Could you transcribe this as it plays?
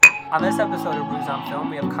On this episode of Brews on Film,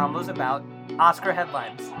 we have combos about Oscar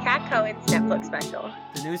headlines, Kat Cohen's Netflix special,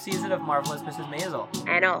 the new season of Marvelous Mrs. Maisel,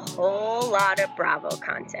 and a whole lot of Bravo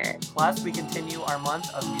content. Plus, we continue our month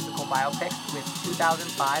of musical biopics with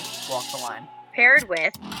 2005's Walk the Line. Paired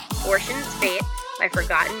with Ocean's Fate by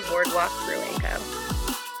Forgotten Boardwalk Brewing Co.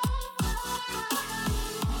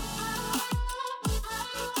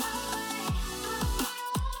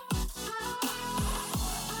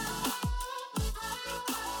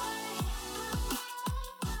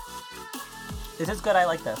 This is good. I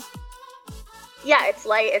like this. Yeah, it's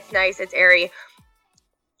light, it's nice, it's airy.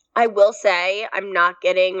 I will say I'm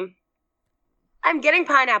getting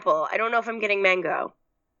pineapple. I don't know if I'm getting mango.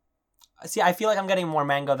 See, I feel like I'm getting more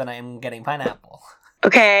mango than I am getting pineapple.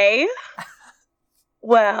 Okay.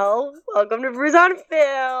 Well, welcome to Brews on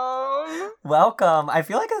Film. Welcome. I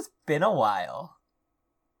feel like it's been a while.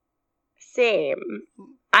 Same.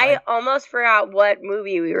 I almost forgot what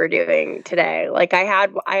movie we were doing today. Like I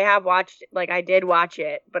did watch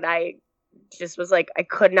it, but I just was like, I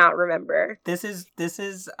could not remember. This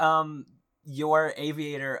is your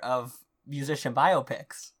Aviator of musician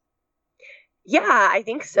biopics. Yeah, I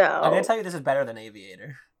think so. I'm gonna tell you this is better than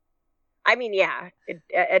Aviator. I mean, yeah.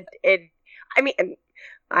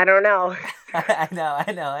 I don't know. I know.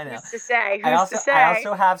 Who's to say? I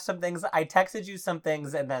also have some things. I texted you some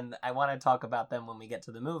things, and then I want to talk about them when we get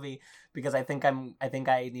to the movie because I think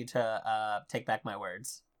I need to take back my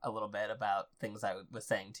words a little bit about things I was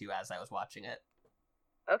saying to you as I was watching it.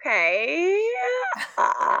 Okay.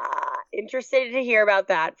 Interested to hear about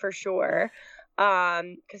that for sure.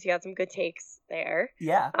 Because you had some good takes there.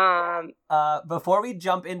 Yeah. Before we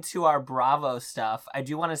jump into our Bravo stuff, I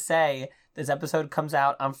do want to say this episode comes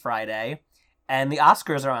out on Friday, and the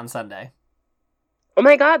Oscars are on Sunday. Oh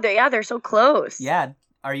my God! They're so close. Yeah.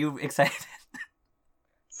 Are you excited?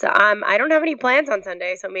 So I don't have any plans on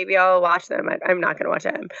Sunday, so maybe I'll watch them. I'm not gonna watch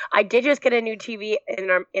them. I did just get a new TV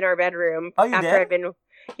in our bedroom. Oh, you did?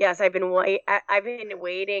 I've been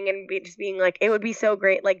waiting and just being like, it would be so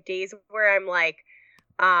great. Like days where I'm like,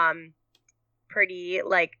 pretty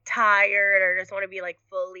like tired or just want to be like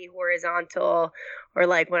fully horizontal, or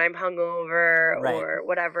like when I'm hungover or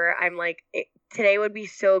whatever. I'm like, today would be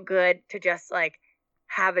so good to just like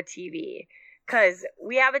have a TV, because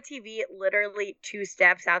we have a TV literally 2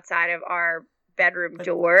 steps outside of our bedroom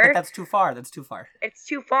door. But that's too far. It's too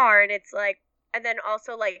far, and it's like, and then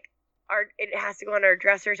also like it has to go on our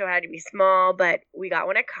dresser, so it had to be small, but we got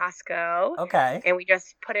one at Costco. Okay. And we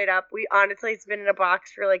just put it up. It's been in a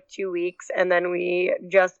box for like 2 weeks, and then we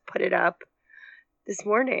just put it up this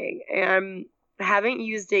morning. And I haven't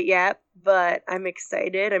used it yet, but I'm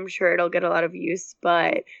excited. I'm sure it'll get a lot of use,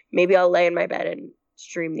 but maybe I'll lay in my bed and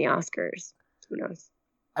stream the Oscars. Who knows?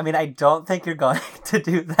 I mean, I don't think you're going to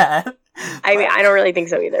do that. I mean, I don't really think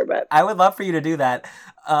so either, but I would love for you to do that.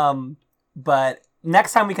 But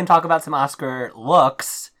next time we can talk about some Oscar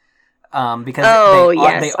looks, because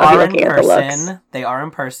they are in person. They are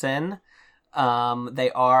in person.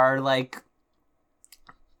 They are like,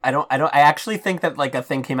 I actually think that like a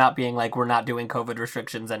thing came out being like, we're not doing COVID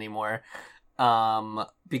restrictions anymore. Go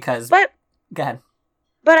ahead.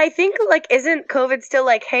 But I think, like, isn't COVID still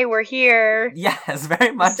like, hey, we're here? Yes,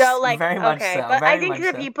 very much. So, like, very much so. But I think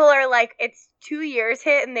the people are like, it's 2 years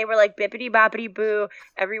hit, and they were like, bippity boppity boo.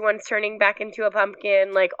 Everyone's turning back into a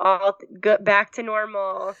pumpkin, like, all back to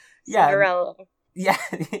normal. Cinderella. Yeah.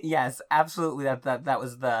 Yes, absolutely. That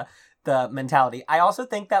was the mentality. I also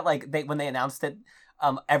think that like when they announced it,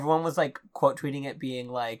 everyone was like quote tweeting it, being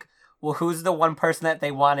like, well, who's the one person that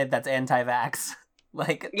they wanted that's anti-vax?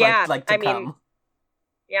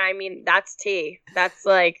 Yeah, I mean, that's tea. That's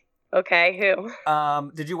like, okay, who?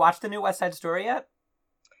 Did you watch the new West Side Story yet?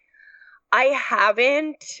 I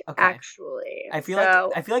haven't, actually. I feel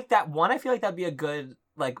like that'd be a good,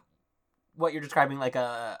 like, what you're describing, like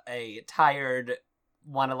a tired,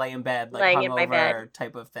 want to lay in bed, like hungover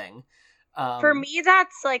type of thing. For me,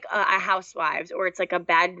 that's like a Housewives, or it's like a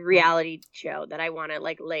bad reality show that I want to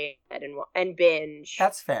like lay in bed and binge.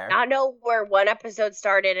 That's fair. Not know where one episode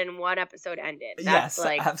started and one episode ended. That's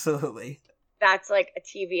absolutely. That's like a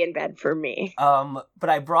TV in bed for me. But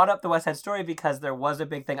I brought up the West Side Story because there was a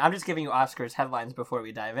big thing. I'm just giving you Oscars headlines before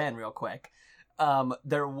we dive in real quick.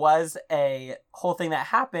 There was a whole thing that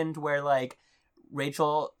happened where like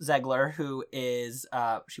Rachel Zegler, who is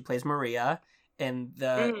she plays Maria in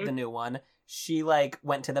the new one, she like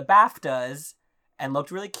went to the BAFTAs and looked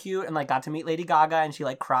really cute and like got to meet Lady Gaga, and she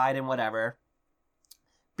like cried and whatever.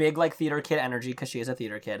 Big like theater kid energy because she is a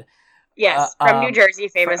theater kid. Yes, from New Jersey,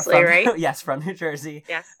 famously, right? Yes, from New Jersey.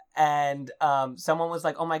 Yes. And someone was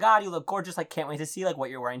like, "Oh my God, you look gorgeous! Like, can't wait to see like what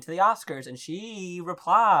you're wearing to the Oscars." And she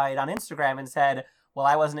replied on Instagram and said, "Well,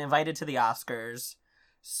 I wasn't invited to the Oscars,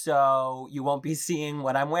 so you won't be seeing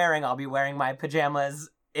what I'm wearing. I'll be wearing my pajamas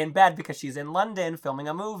in bed because she's in London filming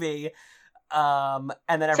a movie." And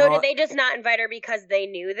then everyone... So did they just not invite her because they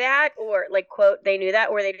knew that, or like quote they knew that,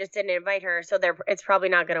 or they just didn't invite her, so it's probably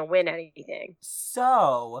not going to win anything?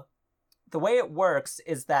 So the way it works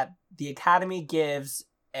is that the Academy gives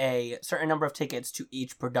a certain number of tickets to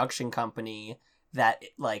each production company that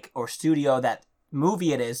like or studio that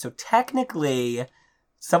movie it is. So technically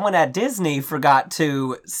someone at Disney forgot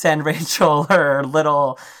to send Rachel her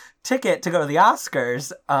little ticket to go to the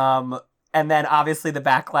Oscars. And then obviously the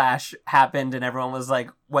backlash happened and everyone was like,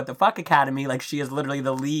 what the fuck, Academy? Like, she is literally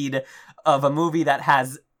the lead of a movie that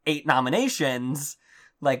has 8 nominations.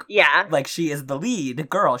 Like, yeah, like she is the lead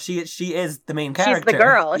girl. She is the main character. She's the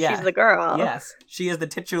girl. Yeah. She's the girl. Yes, she is the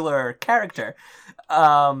titular character.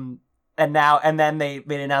 And then they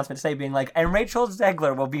made an announcement today being like, and Rachel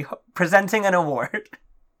Zegler will be presenting an award.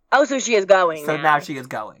 Oh, so she is going. So now she is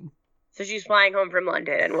going. So she's flying home from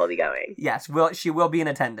London and will be going. Yes, she will be in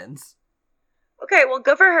attendance. Okay, well,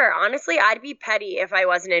 good for her. Honestly, I'd be petty if I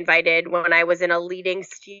wasn't invited when I was in a leading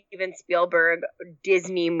Steven Spielberg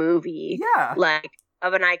Disney movie. Yeah, like.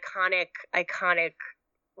 Of an iconic,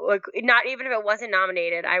 like, not even if it wasn't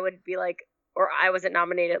nominated, I would be like, or I wasn't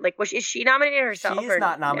nominated. Like, is she nominated herself? She's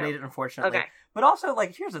not nominated, unfortunately. Okay. But also,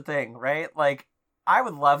 like, here's the thing, right? Like, I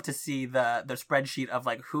would love to see the spreadsheet of,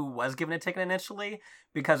 like, who was given a ticket initially.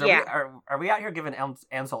 Because are we out here giving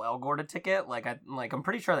Ansel Elgort a ticket? Like, I'm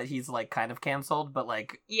pretty sure that he's, like, kind of canceled, but,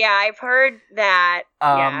 like... Yeah, I've heard that,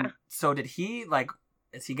 yeah. So did he, like,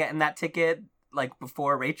 is he getting that ticket... like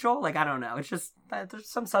before Rachel? Like, I don't know. It's just there's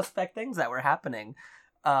some suspect things that were happening.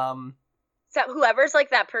 So whoever's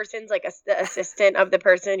like that person's like the assistant of the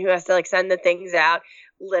person who has to like send the things out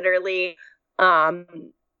literally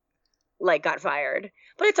like got fired.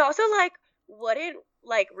 But it's also like, wouldn't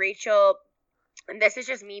like Rachel, and this is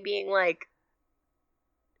just me being like,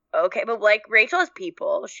 okay, but like Rachel has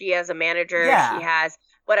people. She has a manager. Yeah. She has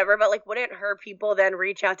whatever, but like wouldn't her people then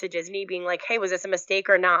reach out to Disney being like, hey, was this a mistake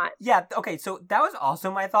or not? Yeah, okay, so that was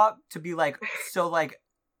also my thought, to be like, so like,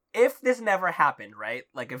 if this never happened, right?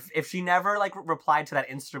 Like, if she never like replied to that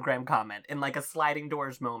Instagram comment in like a sliding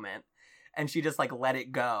doors moment, and she just like let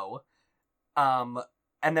it go, and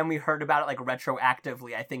then we heard about it like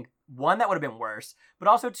retroactively, I think, one, that would have been worse, but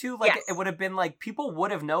also two, like, yes. It would have been like, people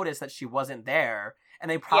would have noticed that she wasn't there, and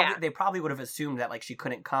they probably would have assumed that like she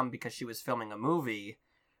couldn't come because she was filming a movie.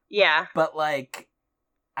 Yeah. But, like,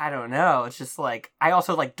 I don't know. It's just, like, I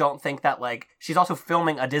also, like, don't think that, like, she's also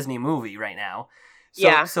filming a Disney movie right now. So,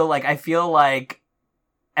 yeah. So, like, I feel like,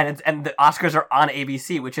 and the Oscars are on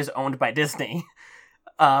ABC, which is owned by Disney.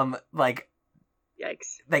 Like,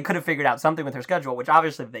 yikes. They could have figured out something with her schedule, which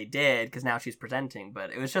obviously they did, because now she's presenting.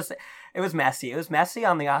 But it was messy. It was messy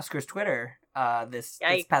on the Oscars Twitter this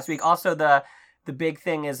past week. Also, the big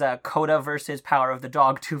thing is Coda versus Power of the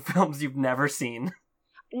Dog, 2 films you've never seen.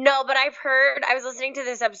 No, but I've heard. I was listening to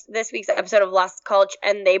this week's episode of Lost Culture,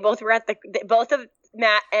 and they both were both of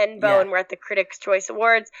Matt and Bowen were at the Critics' Choice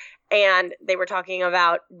Awards, and they were talking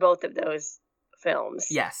about both of those films.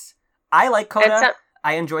 Yes, I like Coda.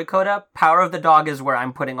 I enjoy Coda. Power of the Dog is where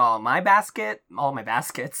I'm putting all my baskets.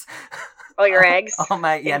 All your eggs. I'm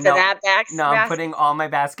putting all my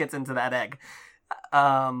baskets into that egg.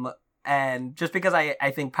 And just because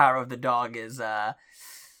I think Power of the Dog is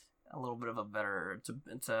a little bit of a better,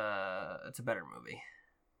 it's a better movie.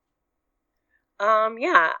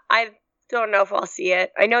 Yeah, I don't know if I'll see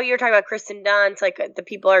it. I know you're talking about Kristen Dunst, like the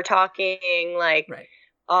people are talking, like right.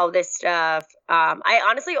 All this stuff. I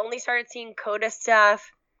honestly only started seeing Coda stuff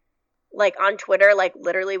like on Twitter, like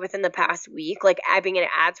literally within the past week, like being in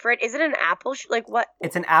ads for it. Is it an Apple? Like what?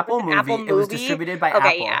 It's an Apple movie. It was distributed by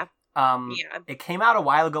Apple. Yeah. It came out a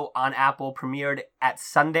while ago on Apple, premiered at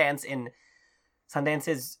Sundance Sundance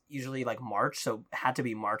is usually like March, so it had to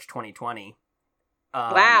be March 2020.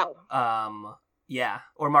 Wow. Yeah.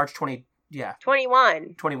 Or March 20, yeah.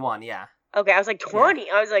 21. 21, yeah. Okay, I was like 20.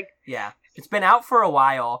 Yeah. I was like... Yeah. It's been out for a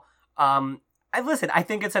while. I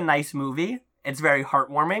think it's a nice movie. It's very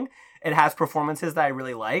heartwarming. It has performances that I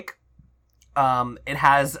really like. It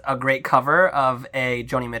has a great cover of a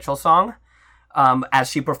Joni Mitchell song. As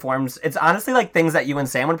she performs, it's honestly like things that you and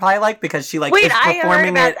Sam would probably like, because she like is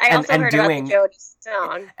performing it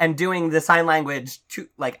and doing the sign language to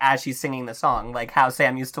like as she's singing the song, like how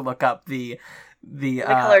Sam used to look up the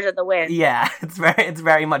colors of the wind. Yeah, it's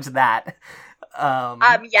very much that.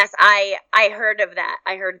 Yes, I heard of that.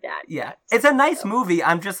 I heard that. Yeah. It's a nice movie.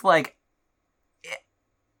 I'm just like,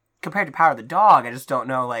 compared to Power of the Dog, I just don't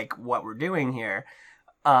know like what we're doing here.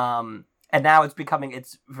 And now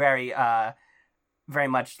it's very very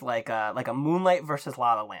much like a Moonlight versus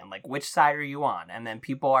La La Land. Like, which side are you on? And then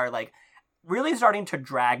people are like really starting to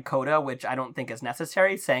drag Coda, which I don't think is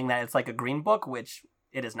necessary, saying that it's like a Green Book, which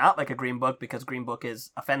it is not like a Green Book because Green Book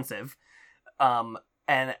is offensive.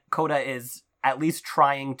 And Coda is at least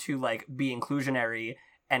trying to like be inclusionary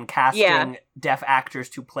and casting deaf actors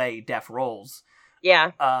to play deaf roles.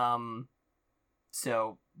 Yeah.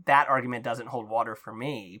 So that argument doesn't hold water for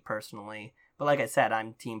me personally. But like I said,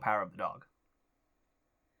 I'm Team Power of the Dog.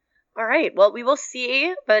 All right. Well, we will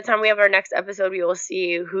see. By the time we have our next episode, we will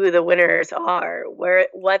see who the winners are,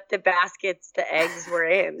 what the baskets the eggs were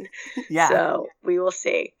in. Yeah. So we will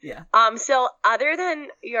see. Yeah. So other than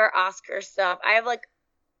your Oscar stuff,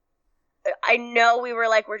 I know we were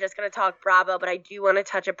like, we're just going to talk Bravo, but I do want to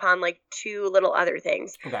touch upon like two little other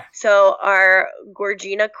things. Okay. So our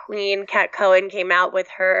Gorgina queen, Kat Cohen, came out with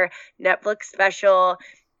her Netflix special.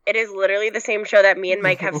 It is literally the same show that me and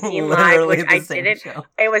Mike have seen live, which I didn't. Show.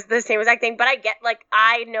 It was the same exact thing, but I get like,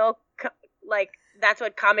 I know like that's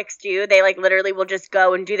what comics do. They like literally will just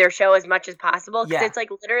go and do their show as much as possible. Cause it's like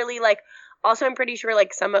literally like, also I'm pretty sure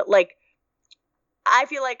like some like, I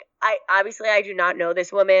feel like I do not know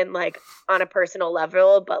this woman like on a personal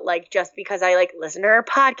level, but like just because I like listen to her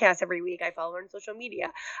podcast every week, I follow her on social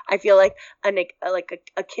media, I feel like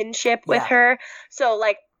a kinship with her. So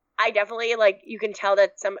like I definitely like you can tell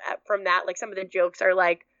that from that like some of the jokes are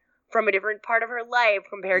like from a different part of her life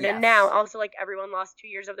compared to now. Also like everyone lost 2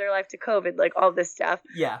 years of their life to COVID, like all this stuff.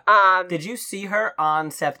 Yeah. Did you see her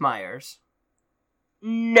on Seth Meyers?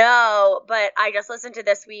 No, but I just listened to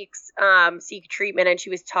this week's Seek Treatment and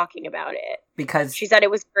she was talking about it. Because she said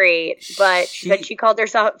it was great, but she said she called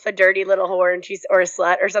herself a dirty little whore and or a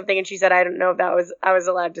slut or something, and she said I don't know if I was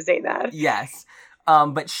allowed to say that. Yes.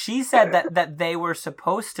 But she said that they were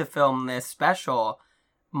supposed to film this special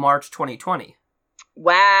March 2020.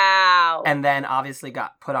 Wow. And then obviously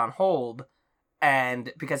got put on hold.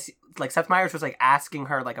 And because like Seth Meyers was like asking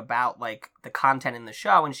her like about like the content in the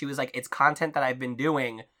show, and she was like, it's content that I've been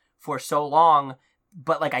doing for so long,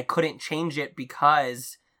 but like I couldn't change it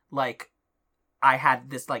because like I had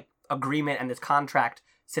this like agreement and this contract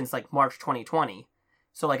since like March 2020.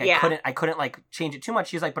 So like I couldn't like change it too much.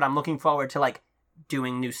 She's like, but I'm looking forward to like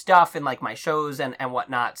doing new stuff and like my shows and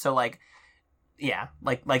whatnot. So like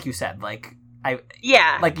like you said, like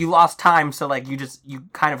like you lost time, so like you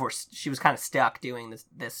kind of were, she was kind of stuck doing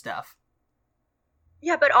this stuff.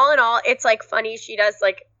 Yeah, but all in all, it's like funny. She does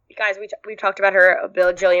like, guys, we talked about her a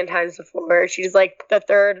bajillion times before. She's like the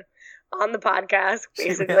third on the podcast,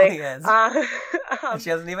 basically. She really is.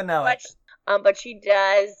 She doesn't even know it. But she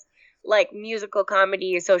does like musical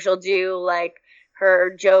comedy, so she'll do like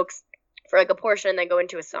her jokes for like a portion and then go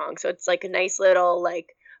into a song. So it's like a nice little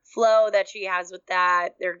like flow that she has with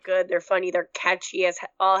that. They're good, they're funny, they're catchy as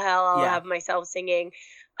all hell. I'll have myself singing.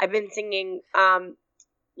 I've been singing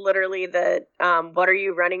literally the What Are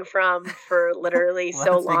You Running From for literally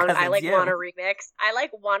so long. I like want a remix. I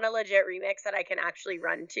like want a legit remix that I can actually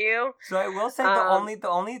run to. So I will say the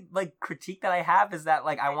only like critique that I have is that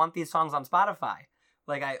like I want these songs on Spotify.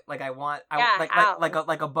 Like I want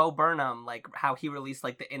a Bo Burnham, like how he released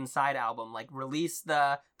like the Inside album, like release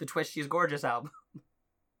the Twist She's Gorgeous album.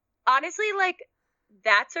 Honestly, like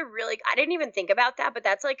that's a really, I didn't even think about that, but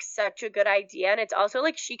that's like such a good idea. And it's also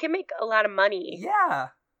like she can make a lot of money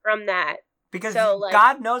from that. Because like,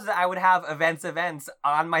 God knows that I would have events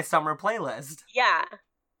on my summer playlist. Yeah.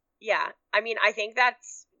 I mean, I think that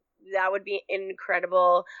would be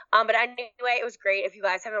incredible. But anyway, it was great. If you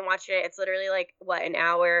guys haven't watched it, it's literally like an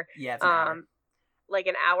hour. Yeah, it's an hour. Like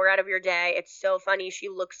an hour out of your day. It's so funny. She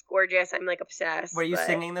looks gorgeous. I'm like obsessed. Were you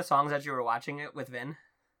singing the songs as you were watching it with Vin?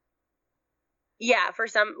 Yeah, for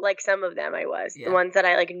some of them I was. The ones that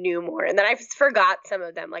I like knew more. And then I forgot some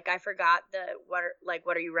of them. Like I forgot the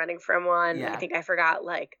what are you running from one? Yeah. I think I forgot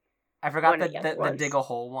the dig a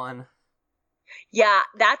hole one. Yeah,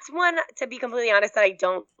 that's one, to be completely honest, that I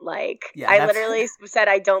don't like. Yeah, I literally said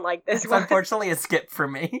I don't like this one. Unfortunately a skip for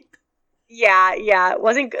me. Yeah. It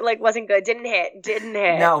wasn't good. Didn't hit.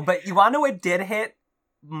 No, but you wanna know what did hit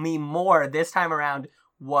me more this time around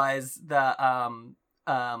was the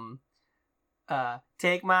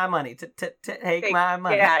take my money, take my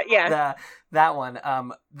money. Yeah. That one.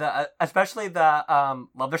 Especially the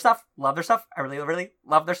love their stuff. I really, really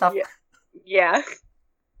love their stuff. Yeah.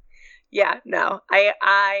 No,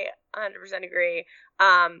 I 100% agree.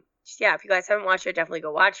 yeah, if you guys haven't watched it, definitely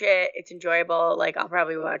go watch it. It's enjoyable. Like, I'll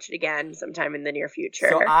probably watch it again sometime in the near future.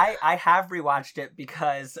 So I have rewatched it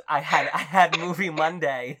because I had Movie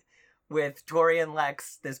Monday with Tori and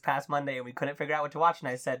Lex this past Monday, and we couldn't figure out what to watch, and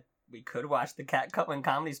I said we could watch the Cat Cohen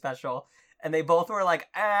comedy special, and they both were like,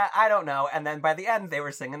 I don't know, and then by the end they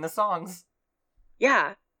were singing the songs.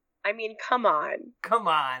 Yeah. I mean, come on. Come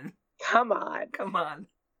on. Come on. Come on.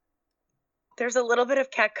 There's a little bit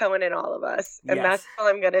of Cat Cohen in all of us, and that's all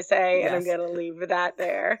I'm going to say, and I'm going to leave that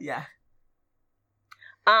there. Yeah.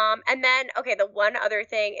 And then, okay, the one other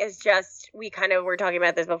thing is just, we kind of were talking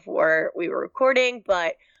about this before we were recording,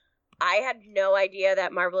 but I had no idea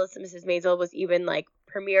that Marvelous Mrs. Maisel was even, like,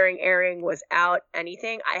 premiering, airing, was out,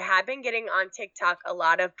 anything. I have been getting on TikTok a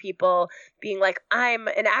lot of people being like, I'm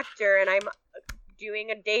an actor, and I'm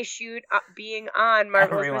doing a day shoot being on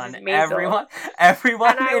Marvelous Mrs. Maisel.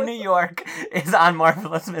 Everyone in New York is on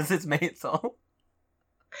Marvelous Mrs. Maisel.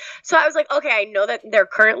 So I was like, okay, I know that they're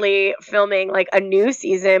currently filming like a new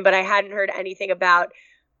season, but I hadn't heard anything about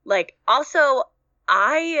like, also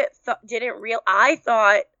I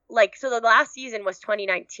thought like, so the last season was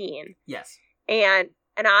 2019. Yes. And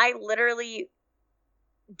I literally,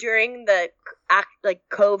 during the like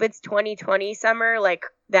COVID's 2020 summer, like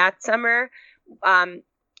that summer,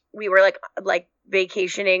 we were like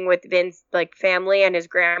vacationing with Vin's like family, and his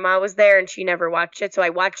grandma was there, and she never watched it, so I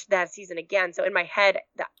watched that season again. So in my head,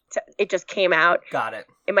 it just came out. Got it.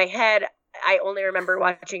 In my head, I only remember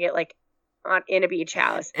watching it like in a beach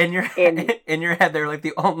house. In your head, they're like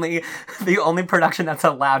the only production that's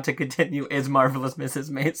allowed to continue is Marvelous Mrs.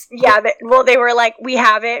 Maisel. Yeah, they were like, we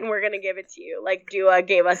have it, and we're gonna give it to you. Like Dua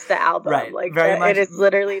gave us the album. Right. Like very much. It is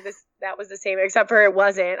literally this. That was the same, except for it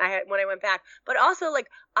wasn't. When I went back, but also like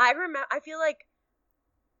I feel like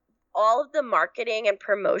all of the marketing and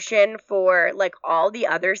promotion for like all the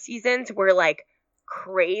other seasons were like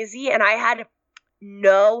crazy, and I had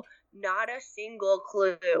not a single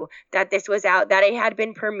clue that this was out, that it had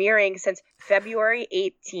been premiering since February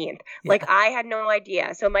 18th. Yeah. Like, I had no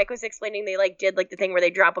idea. So Mike was explaining they like did like the thing where they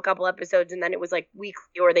drop a couple episodes and then it was like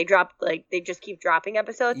weekly, or they just keep dropping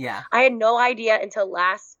episodes. Yeah. I had no idea until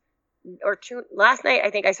last night. I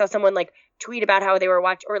think I saw someone like tweet about how they were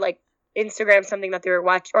watching, or like Instagram something that they were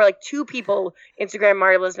watching, or like two people Instagram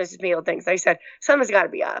Marvelous Mrs. Maisel things. I said, something's got to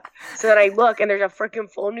be up. So then I look, and there's a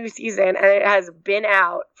freaking full new season, and it has been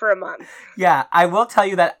out for a month. Yeah, I will tell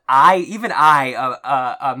you that a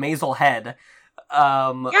Maisel head.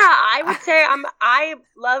 I would say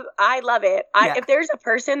I love it. If there's a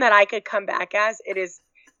person that I could come back as, it is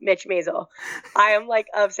Mitch Maisel. I am like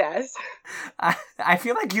obsessed. I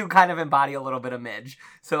feel like you kind of embody a little bit of Midge,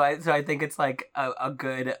 so I think it's like a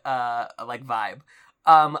good like vibe.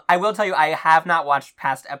 I will tell you, I have not watched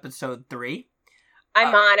past episode 3.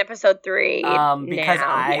 I'm on episode 3 because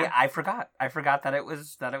now. I forgot that it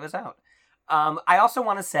was out. I also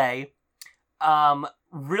want to say,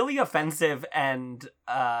 really offensive and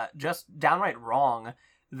just downright wrong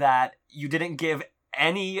that you didn't give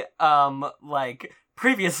any like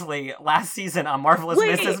previously last season on Marvelous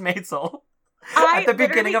Mrs. Maisel. At the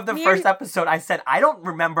beginning of the first episode, I said, I don't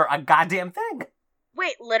remember a goddamn thing.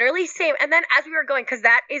 Wait, literally same. And then as we were going, because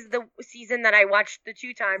that is the season that I watched the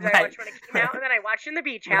 2 times. I watched when it came out, and then I watched in the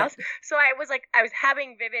beach house. Right. So I was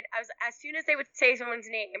having vivid, as soon as they would say someone's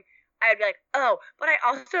name, I would be like, oh. But I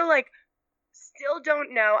also like still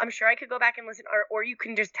don't know. I'm sure I could go back and listen, or you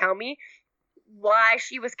can just tell me why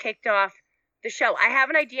she was kicked off the show. I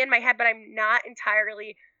have an idea in my head, but I'm not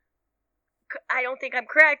entirely, I don't think I'm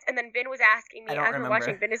correct. And then Vin was asking me as we're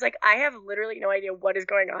watching. Vin is like, I have literally no idea what is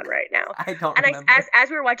going on right now. I don't remember. And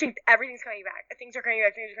as we were watching, everything's coming back. Things are coming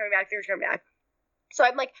back. So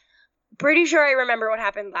I'm like, pretty sure I remember what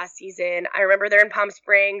happened last season. I remember they're in Palm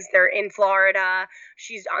Springs. They're in Florida.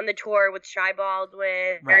 She's on the tour with Shy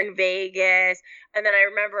Baldwin. Right. They're in Vegas. And then I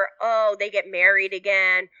remember, they get married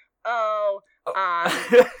again.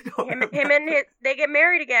 They get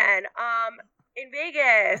married again in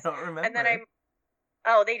Vegas. I don't remember. And then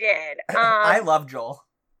they did. I love Joel.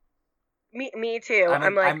 Me too.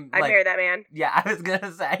 I'm like, I married that man. Yeah, I was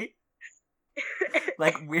gonna say.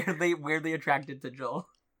 Like weirdly attracted to Joel.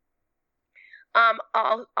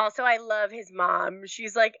 Also I love his mom.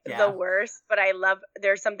 She's like the worst, but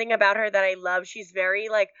there's something about her that I love. She's very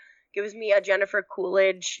like, gives me a Jennifer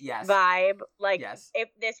Coolidge vibe. Like if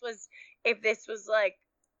this was like,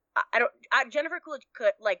 Jennifer Coolidge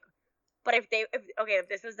could like, but if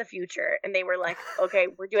this was the future and they were like, okay,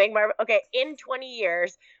 we're doing in 20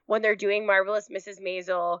 years when they're doing Marvelous Mrs.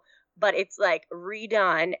 Maisel, but it's like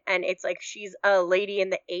redone and it's like she's a lady in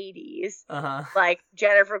the 80s. Uh-huh. Like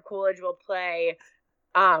Jennifer Coolidge will play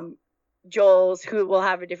Joel's, who will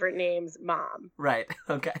have a different name's mom. Right.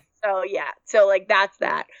 Okay. So yeah. So like that's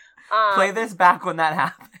that. Play this back when that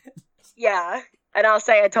happens. Yeah, and I'll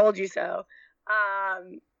say I told you so.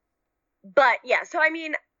 But yeah. So I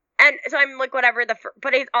mean, and so I'm like whatever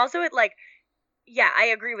but it's also like, yeah, I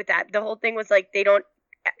agree with that. The whole thing was like they don't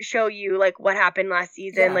show you like what happened last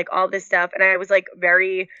season, like all this stuff, and I was like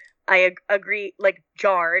I agree, like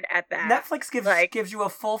jarred at that. Netflix gives you a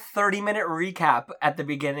full 30-minute recap at the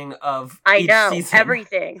beginning of each season.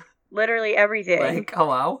 Everything, literally everything. Like,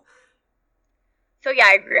 hello. So yeah,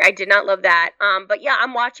 I agree. I did not love that. But yeah,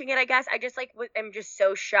 I'm watching it. I guess I just like am just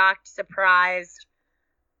so shocked, surprised,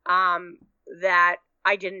 that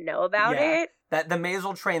I didn't know about it. That the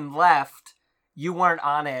Maisel train left, you weren't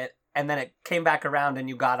on it. And then it came back around and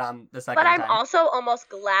you got on the second time. But I'm also almost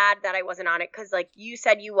glad that I wasn't on it because, like, you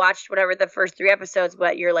said you watched whatever the first 3 episodes,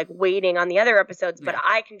 but you're, like, waiting on the other episodes. But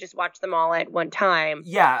I can just watch them all at one time.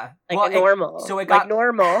 Yeah. Like normal. So it got... Like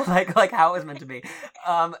normal. like how it was meant to be.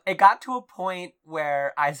 It got to a point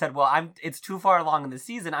where I said, well, it's too far along in the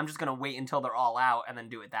season. I'm just going to wait until they're all out and then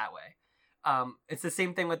do it that way. It's the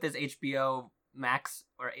same thing with this HBO Max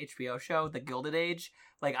or HBO show, The Gilded Age.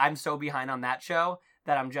 Like, I'm so behind on that show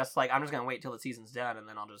that I'm just going to wait till the season's done and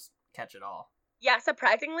then I'll just catch it all. Yeah,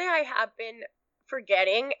 surprisingly, I have been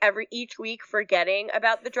forgetting each week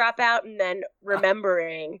about The Dropout and then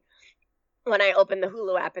remembering when I open the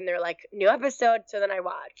Hulu app and they're like, new episode, so then I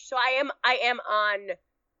watch. So I am on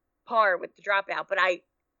par with The Dropout, but I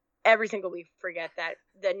every single week forget that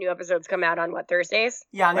the new episodes come out on Thursdays?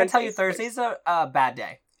 Yeah, I'm going to tell you Thursday's a bad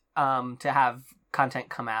day to have content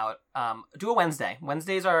come out. Do a Wednesday.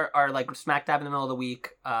 Wednesdays are like smack dab in the middle of the week.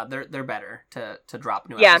 They're better to drop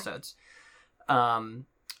new episodes. All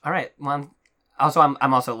right. Well, also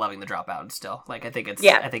I'm also loving The Dropout still. Like I think it's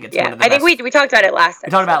one of the best. I think we talked about it last time.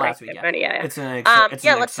 We talked about it last week. Yeah. Yeah. It's an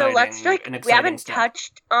let's we haven't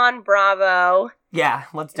touched on Bravo. Yeah,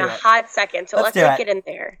 let's do it. In a hot second. So let's get in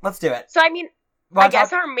there. Let's do it. So I mean, I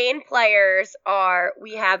guess our main players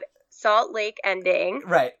we have Salt Lake ending.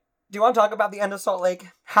 Right. Do you want to talk about the end of Salt Lake?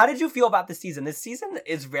 How did you feel about this season? This season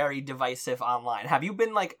is very divisive online. Have you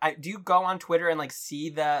been like, do you go on Twitter and like see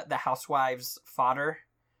the housewives fodder?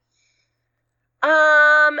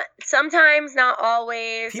 Sometimes, not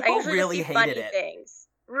always. People really hated it. Things.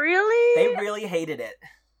 Really? They really hated it.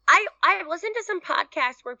 I listened to some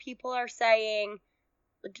podcasts where people are saying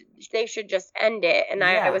they should just end it. And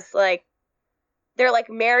I was like, they're like,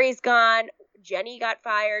 Mary's gone. Jenny got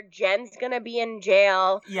fired. Jen's gonna be in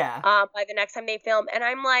jail. Yeah. By the next time they film, and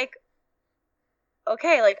I'm like,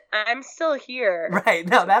 okay, like I'm still here. Right.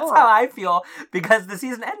 No, that's how I feel because the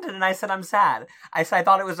season ended, and I said I'm sad. I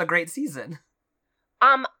thought it was a great season.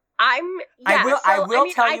 I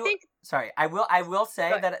will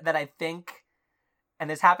say that I think, and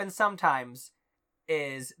this happens sometimes,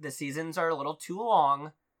 is the seasons are a little too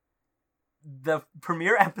long. The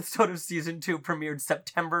premiere episode of season 2 premiered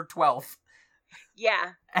September 12th.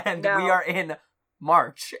 Yeah. And we are in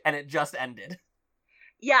March, and it just ended.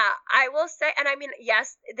 Yeah, I will say, and I mean,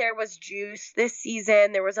 yes, there was juice this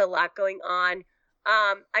season. There was a lot going on.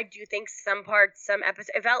 I do think some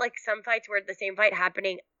episodes, it felt like some fights were the same fight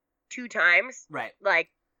happening 2 times. Right. Like,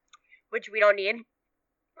 which we don't need.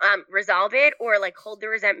 Resolve it, or like hold the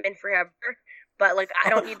resentment forever. But like, I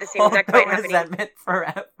don't need the same exact fight happening. Resentment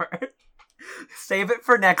forever. Save it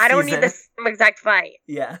for next season. I don't need the same exact fight.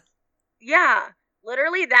 Yeah. Yeah,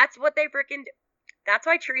 literally, that's what they freaking do. That's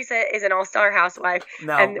why Teresa is an all-star housewife.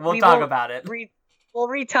 No, and we'll talk about it. We'll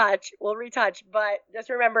retouch, but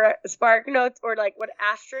just remember Spark Notes or like what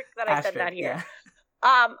asterisk that I said that here.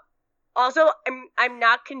 Yeah. Also, I'm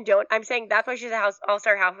not I'm saying that's why she's a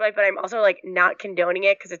all-star housewife, but I'm also like not condoning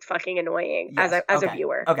it because it's fucking annoying as a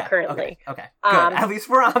viewer currently. Okay. Good. At least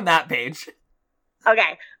we're on that page.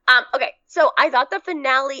 Okay. Okay. So I thought the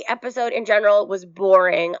finale episode in general was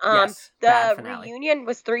boring. Yes, the reunion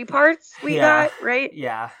was 3 parts we got, right?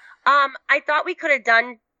 Yeah. I thought we could have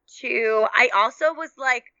done 2. I also was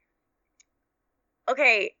like,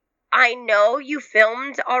 okay, I know you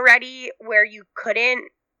filmed already where you couldn't,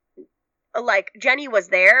 like, Jenny was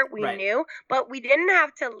there, we knew, but we didn't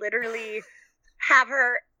have to literally have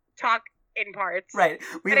her talk in parts. Right.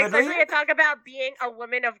 And especially to talk about being a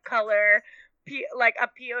woman of color, like a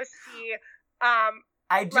POC,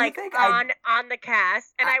 I do like think on the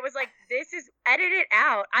cast, and I was like, "This is edit it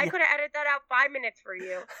out." I could have edited that out 5 minutes for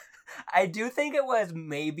you. I do think it was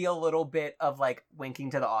maybe a little bit of like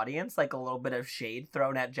winking to the audience, like a little bit of shade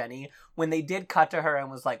thrown at Jenny when they did cut to her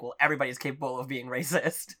and was like, "Well, everybody's capable of being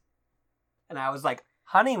racist," and I was like,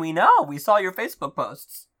 "Honey, we know. We saw your Facebook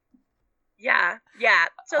posts." Yeah.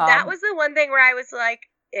 So that was the one thing where I was like,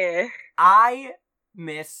 I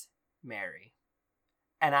miss Mary.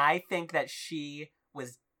 And I think that she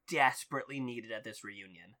was desperately needed at this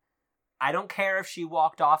reunion. I don't care if she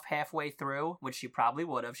walked off halfway through, which she probably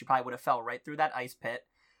would have. She probably would have fell right through that ice pit.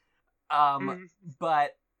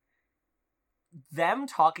 But them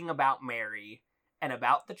talking about Mary and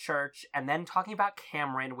about the church, and then talking about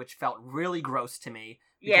Cameron, which felt really gross to me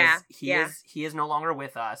because he is no longer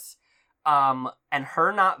with us. And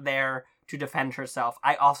her not there to defend herself,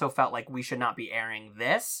 I also felt like we should not be airing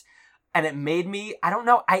this. And it made me, I don't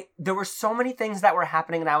know, there were so many things that were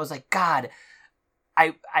happening, and I was like, God,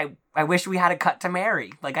 I wish we had a cut to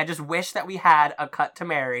Mary. Like, I just wish that we had a cut to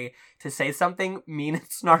Mary to say something mean and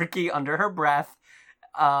snarky under her breath.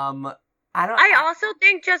 I also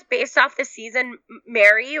think, just based off the season,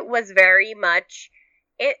 Mary was very much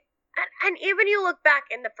it, and even you look back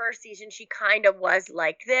in the first season, she kind of was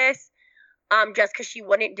like this. Just because she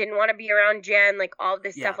didn't want to be around Jen, like all of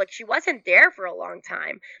this stuff. Like, she wasn't there for a long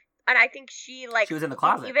time. And I think she was in the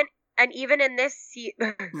closet. Even in this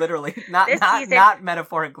season, literally, not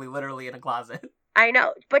metaphorically, literally in a closet. I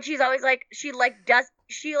know, but she's always like, she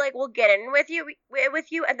will get in with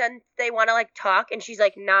you, and then they want to like talk, and she's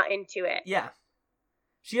like not into it. Yeah,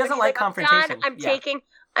 she doesn't like confrontation.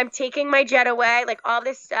 I'm taking my jet away, like all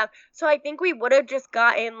this stuff. So I think we would have just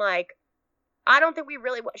gotten like, I don't think we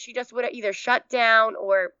really. She just would have either shut down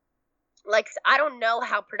or, like, I don't know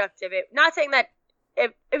how productive it. Not saying that.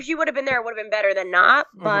 If she would have been there, it would have been better than not.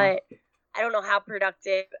 But I don't know how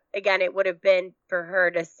productive, again, it would have been for her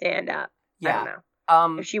to stand up. Yeah. I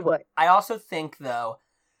don't know. If she would. I also think, though,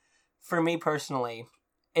 for me personally,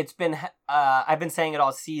 it's been, I've been saying it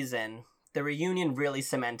all season, the reunion really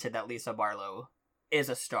cemented that Lisa Barlow is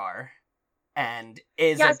a star and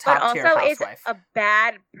is a top-tier housewife. Yes, but also is a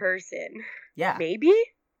bad person. Yeah. Maybe?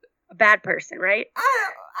 A bad person, right?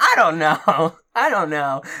 I don't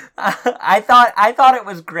know. I thought it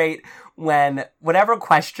was great when whatever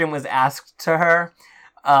question was asked to her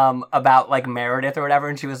about like Meredith or whatever,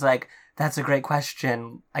 and she was like, "That's a great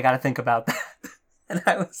question. I got to think about that." And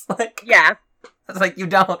I was like, "Yeah." I was like, "You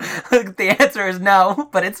don't." The answer is no,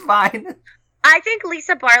 but it's fine. I think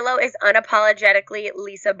Lisa Barlow is unapologetically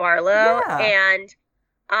Lisa Barlow, and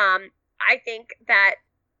I think that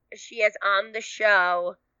she is on the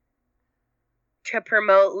show to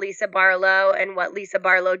promote Lisa Barlow and what Lisa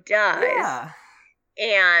Barlow does. Yeah.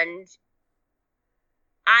 And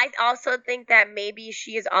I also think that maybe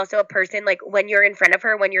she is also a person, like, when you're in front of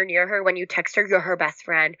her, when you're near her, when you text her, you're her best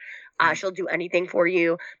friend. She'll do anything for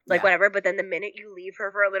you, like, whatever. But then the minute you leave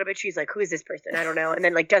her for a little bit, she's like, who is this person? I don't know. And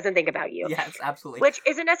then, like, doesn't think about you. Yes, absolutely. Which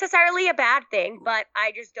isn't necessarily a bad thing, but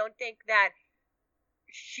I just don't think that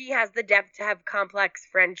she has the depth to have complex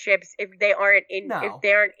friendships if they aren't in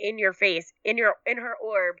your face, in her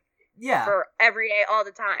orb, for every day, all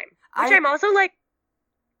the time. Which I'm also like,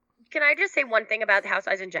 can I just say one thing about the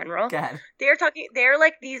Housewives in general? Go ahead. They're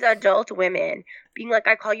like these adult women being like,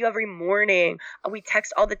 I call you every morning, we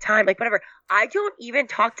text all the time, like whatever. I don't even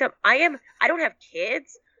talk to. I don't have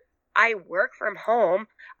kids. I work from home.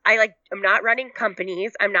 I'm not running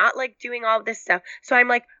companies. I'm not like doing all this stuff. So I'm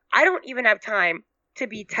like, I don't even have time to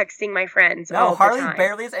be texting my friends all the time. Harley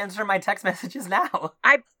barely is answering my text messages now.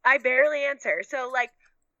 I barely answer. So, like,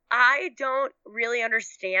 I don't really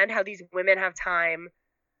understand how these women have time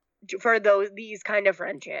for these kind of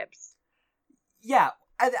friendships. Yeah,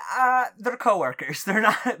 they're coworkers. They're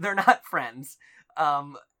not friends.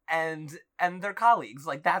 And they're colleagues.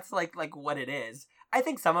 Like, that's like what it is. I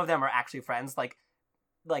think some of them are actually friends. Like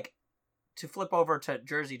to flip over to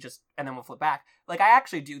Jersey and then we'll flip back. Like, I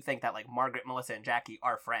actually do think that like Margaret, Melissa, and Jackie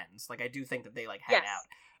are friends. Like, I do think that they like hang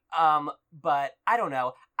out. But I don't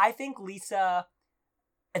know. I think Lisa,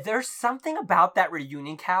 there's something about that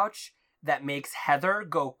reunion couch that makes Heather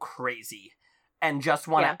go crazy and just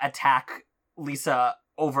want to attack Lisa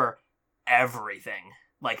over everything.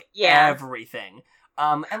 Like, everything.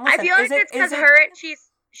 And listen, I feel like it's because her and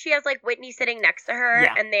she has like Whitney sitting next to her,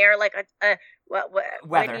 and they're like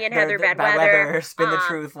Whitney and Heather bad weather, spin the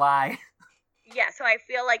truth, lie. Yeah, so I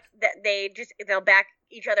feel like that they'll back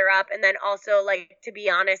each other up, and then also, like, to be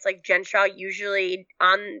honest, like, Jen Shah usually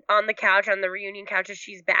on the couch, on the reunion couches,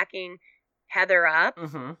 she's backing Heather up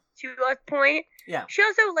to a point. Yeah. She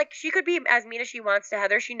also, like, she could be as mean as she wants to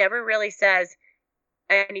Heather. She never really says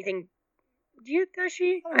anything. Does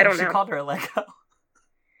she? I don't know. She called her a Lego.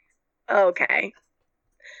 Okay.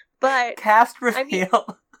 But cast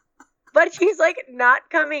reveal. But she's like not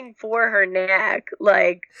coming for her neck.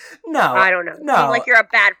 Like, no, I don't know. No, I mean, like, you're a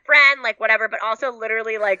bad friend, like whatever. But also,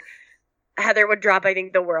 literally, like, Heather would drop, I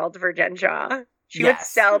think, the world for Jen Shah. She would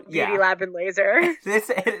sell Beauty Lab and Laser.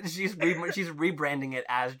 She's rebranding it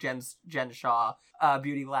as Jen Shaw,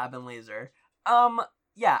 Beauty Lab and Laser.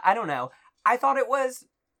 Yeah, I don't know. I felt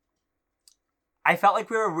like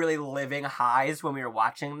we were really living highs when we were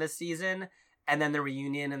watching this season, and then the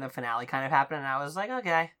reunion and the finale kind of happened, and I was like,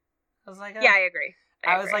 okay. Yeah, I agree.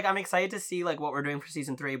 I was like, I'm excited to see like what we're doing for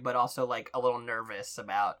season 3, but also like a little nervous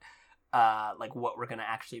about like what we're gonna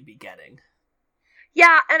actually be getting.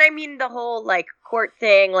 Yeah, and I mean the whole like court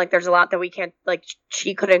thing, like there's a lot that we can't, like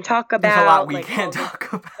she couldn't talk about. There's a lot we can't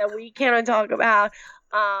talk about. That we can't talk about.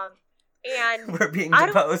 And we're being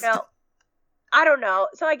deposed. I don't know.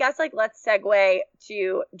 So I guess like let's segue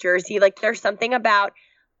to Jersey. Like there's something about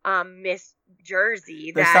Miss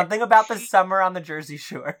Jersey. There's something about the summer on the Jersey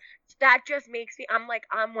Shore that just makes me, I'm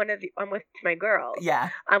with my girls. Yeah.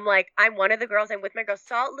 I'm one of the girls. I'm with my girls.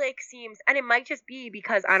 Salt Lake seems, and it might just be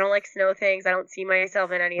because I don't like snow things. I don't see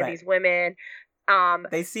myself in any of these women.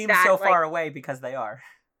 They seem so far away because they are.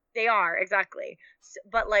 They are, exactly.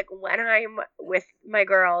 But like when I'm with my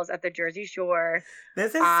girls at the Jersey Shore,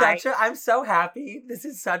 this is I'm so happy. This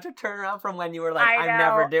is such a turnaround from when you were like, I'm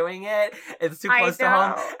never doing it. It's too close to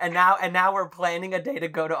home. And now we're planning a day to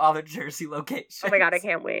go to all the Jersey locations. Oh my God, I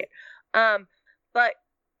can't wait. But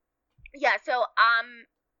yeah, so I'm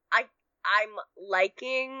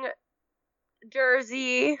liking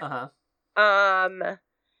Jersey.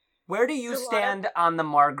 Where do you stand on the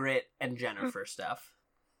Margaret and Jennifer stuff?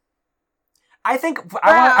 I think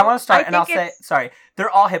I want to start, and I'll say, sorry,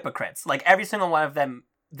 they're all hypocrites. Like every single one of them,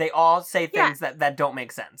 they all say things that don't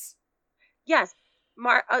make sense. Yes,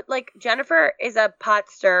 like Jennifer is a pot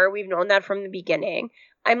stirrer. We've known that from the beginning.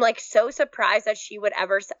 I'm like so surprised that she would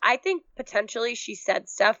ever. I think potentially she said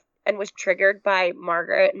stuff and was triggered by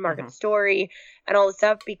Margaret and Margaret's story and all this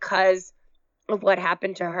stuff because of what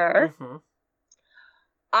happened to her.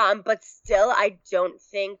 But still, I don't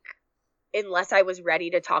think, unless I was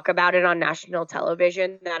ready to talk about it on national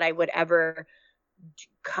television, that I would ever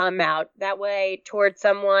come out that way towards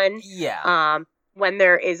someone. Yeah. When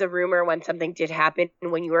there is a rumor, when something did happen,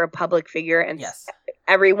 when you are a public figure, and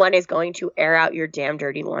everyone is going to air out your damn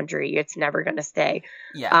dirty laundry. It's never going to stay.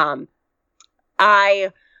 Yeah.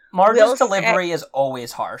 Marge's delivery is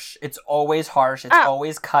always harsh. It's always harsh. It's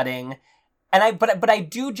always cutting. And but I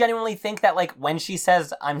do genuinely think that like when she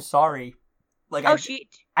says I'm sorry, like I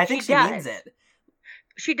think she means it.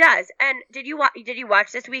 She does. And did you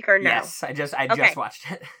watch this week or no? Yes, I just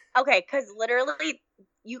watched it. Okay, because literally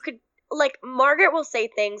you could, like, Margaret will say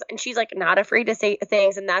things and she's like not afraid to say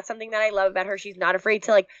things, and that's something that I love about her. She's not afraid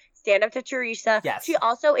to like stand up to Teresa. Yes. She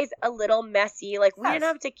also is a little messy. Like we didn't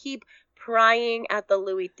have to keep prying at the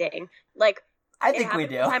Louis thing. Like I think we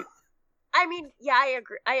do. I mean, yeah,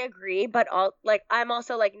 I agree, but I'm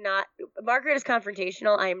also like not. Margaret is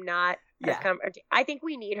confrontational. I am not. I think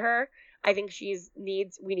we need her. I think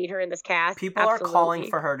we need her in this cast. People are calling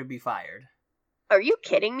for her to be fired. Are you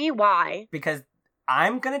kidding me? Why? Because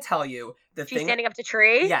I'm gonna tell you she's standing up to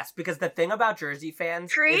Tree. Yes, because the thing about Jersey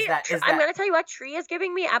fans is that I'm gonna tell you what, Tree is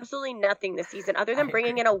giving me absolutely nothing this season other than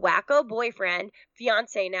bringing in a wacko boyfriend,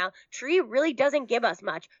 fiance now. Tree really doesn't give us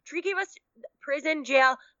much. Tree gave us prison,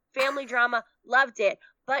 jail, family drama, loved it,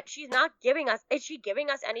 but she's not giving us. Is she giving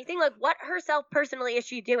us anything? Like, what herself personally is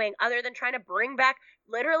she doing other than trying to bring back,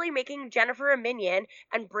 literally making Jennifer a minion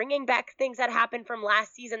and bringing back things that happened from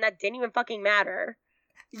last season that didn't even fucking matter?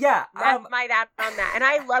 Yeah, that's my that on that. And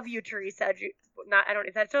I love you, Teresa.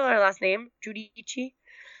 Is that still her last name? Giudici?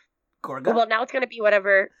 Gorga? Well, now it's gonna be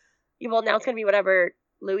whatever. Well, now it's gonna be whatever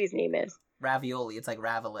Louis' name is. Ravioli. It's like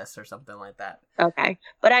Ravelis or something like that. Okay.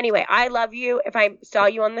 But anyway, I love you. If I saw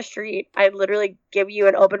you on the street, I'd literally give you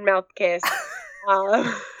an open mouth kiss.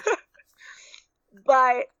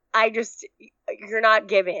 But you're not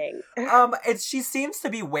giving. She seems to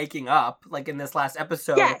be waking up, like in this last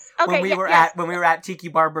episode. Yes. Okay. When we were at Tiki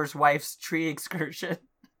Barber's wife's tree excursion.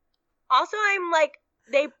 Also, I'm like,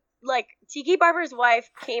 Tiki Barber's wife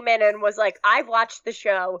came in and was like, I've watched the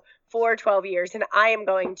show for 12 years and I am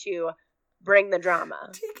going to bring the drama.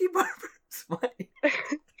 Tiki Barber's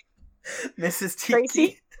wife. Mrs. Tiki.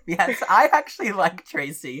 Tracy? Yes, I actually like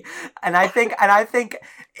Tracy. And I think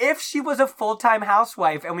if she was a full-time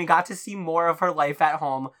housewife and we got to see more of her life at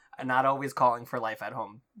home, I'm not always calling for life at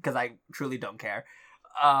home because I truly don't care.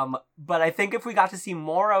 But I think if we got to see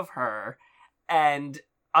more of her and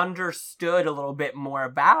understood a little bit more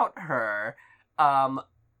about her,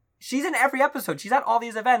 she's in every episode. She's at all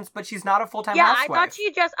these events, but she's not a full-time housewife. Yeah,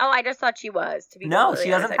 I just thought she was. To be no, she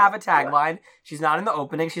doesn't have a tagline. She's not in the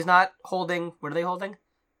opening. She's not holding. What are they holding?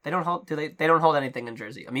 They don't hold. They don't hold anything in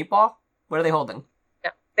Jersey. A meatball? What are they holding?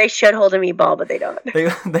 They should hold a meatball, but they don't.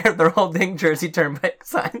 They're holding Jersey Turnpike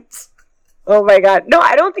signs. Oh my god. No,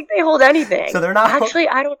 I don't think they hold anything. So they're not... Actually,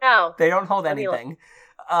 I don't know. They don't hold anything.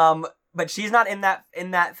 But she's not in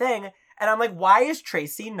that thing. And I'm like, why is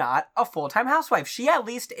Tracy not a full-time housewife? She at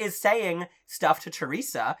least is saying stuff to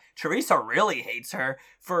Teresa. Teresa really hates her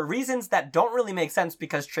for reasons that don't really make sense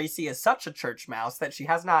because Tracy is such a church mouse that she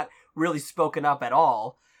has not really spoken up at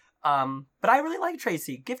all. But I really like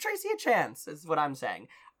Tracy. Give Tracy a chance, is what I'm saying.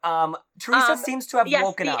 Teresa seems to have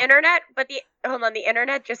woken up. The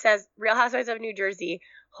internet just says Real Housewives of New Jersey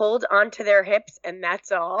hold onto their hips, and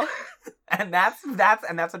that's all. and that's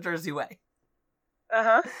a Jersey way.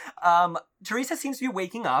 Teresa seems to be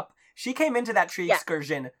waking up. She came into that tree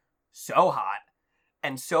excursion so hot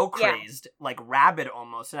and so crazed, like rabid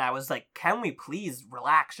almost, and I was like, can we please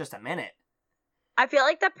relax just a minute? I feel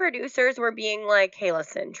like the producers were being like, hey,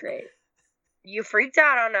 listen, Trey, you freaked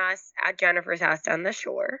out on us at Jennifer's house down the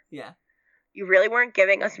shore. Yeah. You really weren't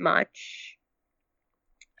giving us much.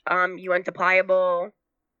 You went to Pliable.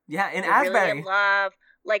 Yeah, in Asbury. Really in love.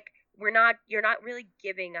 Like, you're not really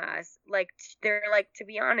giving us, like, they're like, to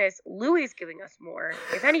be honest, Louis is giving us more.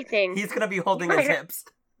 If anything, he's going to be holding his hips.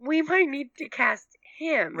 We might need to cast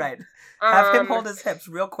him. Right. Have him hold his hips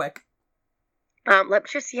real quick.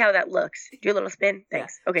 Let's just see how that looks. Do a little spin.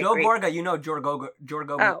 Thanks. Yeah. Okay, Joe great. Gorga, you know Jorgo.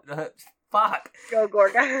 Fuck. Joe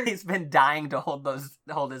Gorga. He's been dying to hold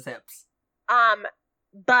his hips.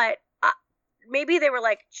 But maybe they were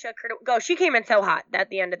like, shook her to go. She came in so hot at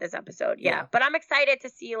the end of this episode. Yeah. But I'm excited to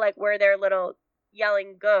see like where their little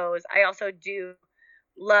yelling goes. I also do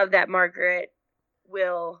love that Margaret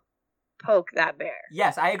will poke that bear.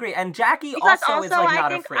 Yes, I agree. And Jackie also is like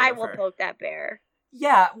not afraid of her. I will poke that bear.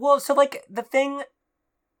 Yeah, well, so like the thing,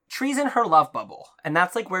 Tree's in her love bubble, and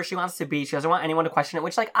that's like where she wants to be. She doesn't want anyone to question it,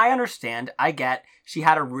 which like I understand, I get. She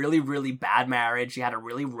had a really, really bad marriage. She had a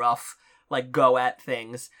really rough like go at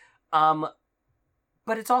things.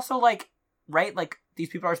 But it's also like, right? Like these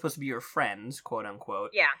people are supposed to be your friends, quote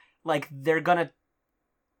unquote. Yeah. Like they're gonna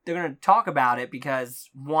talk about it because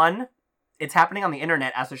one, it's happening on the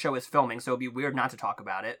internet as the show is filming, so it'd be weird not to talk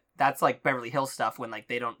about it. That's like Beverly Hills stuff when like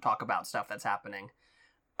they don't talk about stuff that's happening.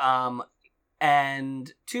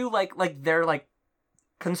 And two, like they're like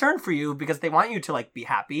concerned for you because they want you to like be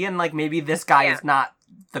happy, and like maybe this guy is not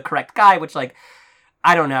the correct guy, which like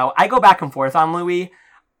I don't know. I go back and forth on Louis,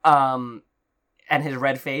 and his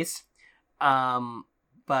red face.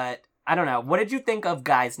 But I don't know. What did you think of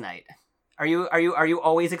Guys Night? Are you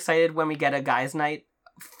always excited when we get a Guys Night?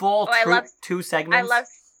 Full two segments.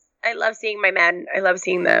 I love seeing my men. I love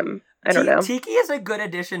seeing them. I don't know. Tiki is a good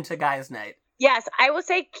addition to Guys Night. Yes, I will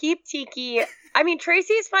say keep Tiki. I mean,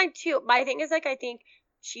 Tracy is fine too. My thing is like I think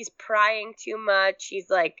she's prying too much.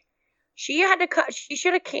 She's like she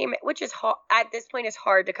should have came, which is hard, at this point is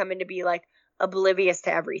hard to come in to be like oblivious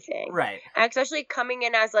to everything. Right. And especially coming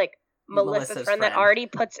in as like Melissa's friend that already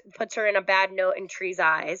puts her in a bad note in Tree's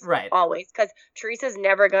eyes. Right. Always. Because Teresa's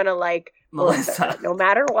never going to like Melissa. No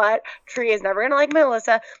matter what. Tree is never going to like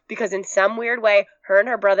Melissa because in some weird way, her and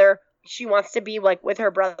her brother, she wants to be like with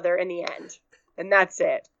her brother in the end. And that's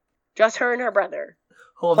it. Just her and her brother.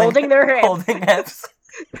 Holding their hands. Holding hips.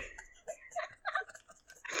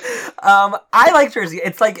 I like Jersey.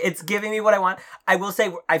 It's like it's giving me what I want. I will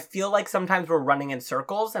say I feel like sometimes we're running in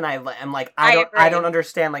circles, and I'm like I don't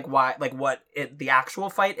understand like why like what the actual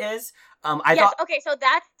fight is. Okay, so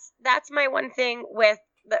that's my one thing with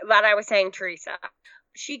that I was saying. Teresa,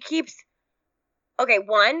 she keeps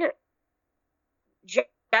one.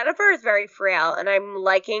 Jennifer is very frail, and I'm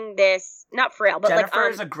liking this. Not frail, but Jennifer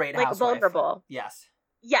is a great housewife. Vulnerable. Yes.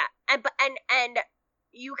 Yeah, and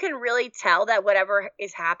you can really tell that whatever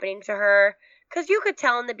is happening to her, because you could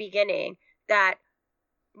tell in the beginning that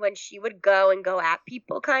when she would go at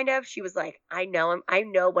people, kind of, she was like, I know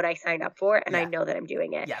what I signed up for, and I know that I'm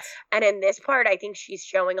doing it. Yes. And in this part, I think she's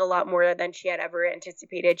showing a lot more than she had ever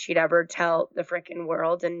anticipated she'd ever tell the freaking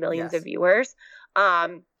world and millions of viewers.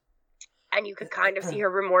 And you could kind of see her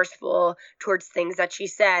remorseful towards things that she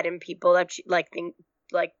said and people that she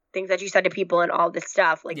things that she said to people and all this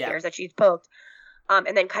stuff, like bears that she's poked.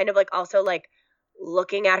 And then kind of like also like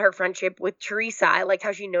looking at her friendship with Teresa. I liked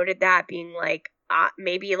how she noted that, being like,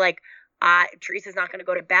 maybe like Teresa's not going to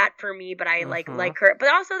go to bat for me, but I like her.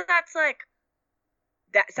 But also that's like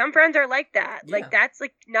that some friends are like that. Yeah. Like that's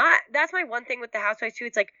like that's my one thing with the Housewives too.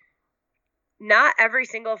 It's like not every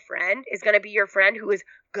single friend is going to be your friend who is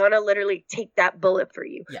going to literally take that bullet for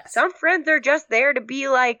you. Yes. Some friends are just there to be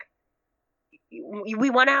like,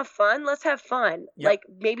 we want to have fun. Let's have fun. Yep. Like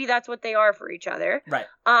maybe that's what they are for each other. Right.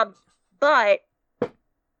 But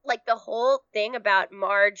like the whole thing about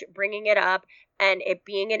Marge bringing it up and it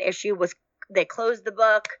being an issue was they closed the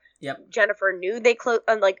book. Yep. Jennifer knew they closed.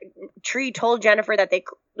 Like Tree told Jennifer that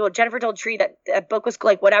Jennifer told Tree that the book was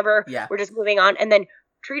like whatever. Yeah. We're just moving on, and then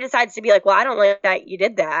Tree decides to be like, well, I don't like that you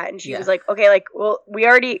did that, and she was like, okay, like, well,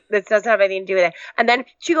 this doesn't have anything to do with it. And then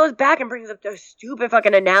she goes back and brings up the stupid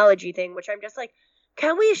fucking analogy thing, which I'm just like,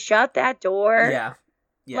 can we shut that door? Yeah.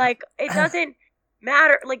 Like it doesn't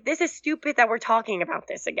matter. Like this is stupid that we're talking about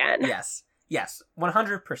this again. Yes,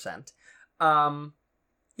 100%.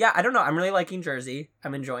 Yeah, I don't know. I'm really liking Jersey.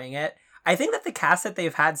 I'm enjoying it. I think that the cast that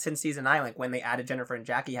they've had since season 9, like when they added Jennifer and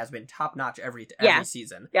Jackie, has been top notch every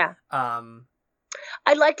season. Yeah.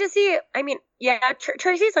 I'd like to see. I mean, yeah,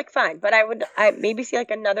 Tracy's like fine, but I maybe see like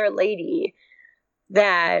another lady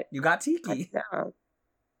that you got Tiki.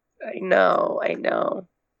 I know.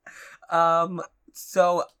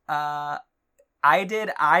 So, I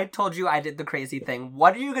told you I did the crazy thing.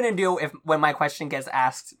 What are you gonna do when my question gets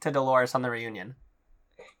asked to Dolores on the reunion?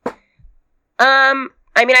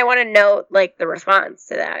 I mean, I want to know, like, the response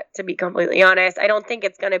to that, to be completely honest. I don't think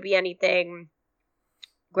it's going to be anything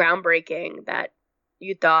groundbreaking that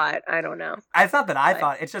you thought. I don't know. It's not that I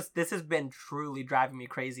thought. It's just, this has been truly driving me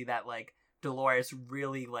crazy that, like, Dolores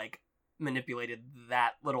really, like, manipulated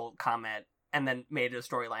that little comment and then made it a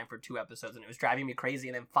storyline for 2 episodes, and it was driving me crazy.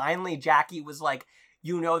 And then finally, Jackie was like,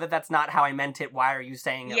 you know that's not how I meant it. Why are you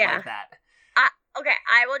saying it like that? Okay,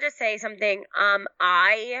 I will just say something.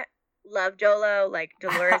 I love Dolo, like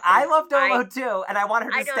Dolores. I love Dolo too, and I want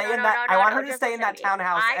her to stay in that. I want her to stay in that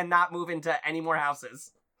townhouse and not move into any more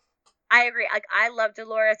houses. I agree. Like I love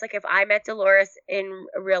Dolores. Like if I met Dolores in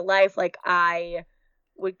real life, like I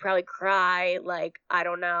would probably cry. Like I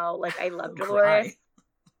don't know. Like I love Dolores.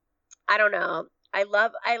 I don't know. I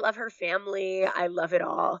love her family. I love it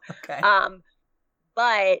all. Okay.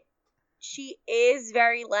 But she is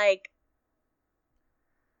very like.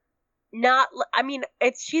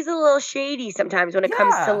 She's a little shady sometimes when it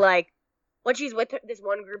comes to like when she's with this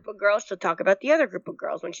one group of girls, she'll talk about the other group of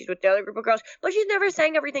girls when she's with the other group of girls, but she's never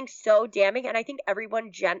saying everything so damning. And I think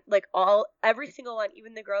everyone every single one,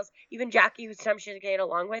 even the girls, even Jackie, who sometimes she doesn't get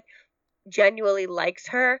along with, genuinely likes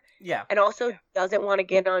her. Yeah. And also doesn't want to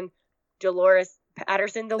get on Dolores'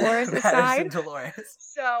 side. Dolores.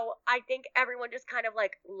 So I think everyone just kind of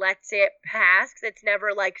like lets it pass because it's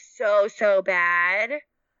never like so bad.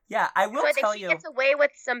 Yeah, I will tell you. She gets away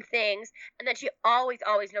with some things, and then she always,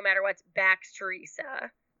 no matter what, backs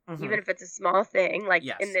Teresa, even if it's a small thing, like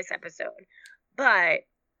in this episode. But,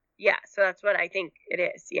 yeah, so that's what I think it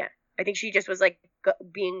is, yeah. I think she just was, like,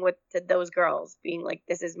 being with those girls, being like,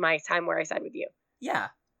 this is my time where I side with you. Yeah.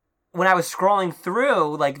 When I was scrolling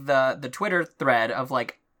through, like, the Twitter thread of,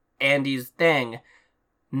 like, Andy's thing,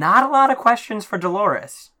 not a lot of questions for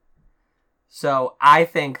Dolores. So I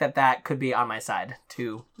think that could be on my side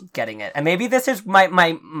to getting it. And maybe this is my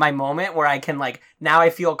moment where I can, like, now I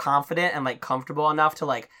feel confident and, like, comfortable enough to,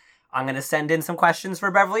 like, I'm going to send in some questions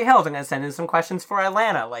for Beverly Hills. I'm going to send in some questions for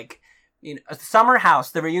Atlanta. Like, you know, Summer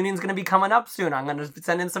House, the reunion's going to be coming up soon. I'm going to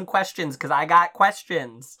send in some questions because I got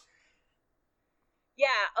questions.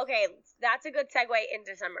 Yeah, okay. That's a good segue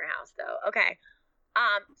into Summer House, though. Okay.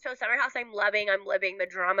 So Summer House I'm loving. I'm living. The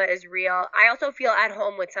drama is real. I also feel at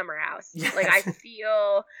home with Summer House. Yes. Like, I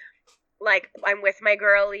feel like I'm with my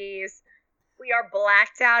girlies. We are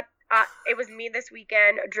blacked out. It was me this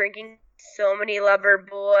weekend drinking so many Lover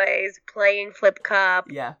Boys, playing Flip Cup,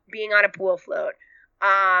 being on a pool float.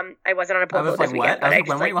 I wasn't on a pool float this weekend, but I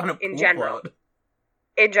just, like, in general.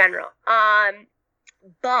 In general.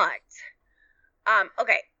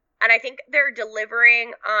 Okay. And I think they're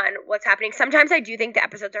delivering on what's happening. Sometimes I do think the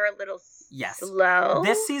episodes are a little slow.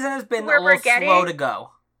 This season has been a little slow to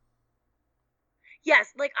go.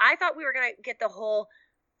 Yes, like I thought we were going to get the whole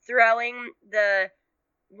throwing the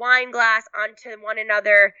wine glass onto one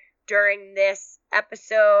another during this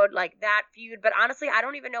episode, like that feud. But honestly, I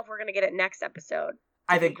don't even know if we're going to get it next episode.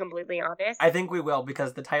 To be completely honest. I think we will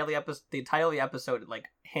because the title of the episode like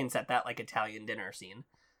hints at that like Italian dinner scene.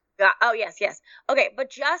 Oh, yes. Okay,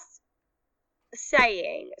 but just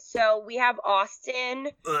saying, so we have Austin,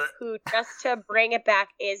 who, just to bring it back,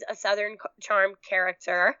 is a Southern Charm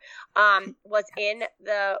character, was in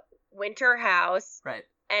the Winter House, right,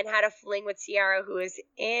 and had a fling with Ciara, who is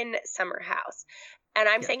in Summer House. And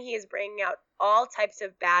I'm saying he is bringing out all types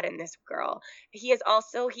of bad in this girl. He's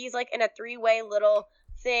like in a 3-way little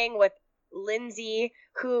thing with Lindsay,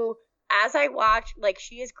 who, as I watch, like,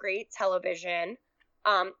 she is great television.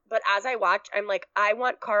 But as I watch, I'm like, I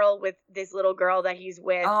want Carl with this little girl that he's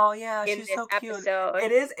with. Oh yeah, she's so cute. Episode.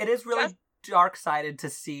 It is really dark-sided to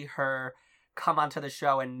see her come onto the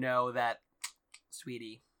show and know that,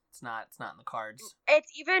 sweetie, It's not in the cards.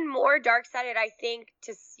 It's even more dark-sided, I think,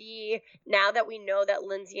 to see now that we know that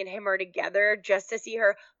Lindsay and him are together, just to see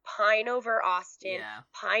her pine over Austin,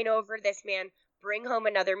 pine over this man, bring home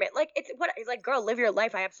another man. Like, it's like, girl, live your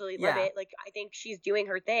life. I absolutely love it. Like, I think she's doing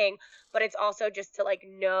her thing, but it's also just to, like,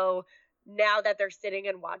 know now that they're sitting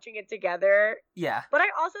and watching it together. Yeah. But I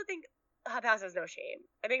also think Hub House has no shame.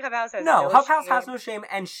 I think Hub House has Hub House has no shame.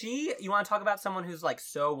 And you want to talk about someone who's, like,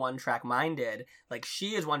 so one-track minded. Like,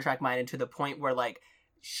 she is one-track minded to the point where, like,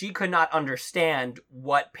 she could not understand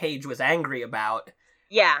what Paige was angry about.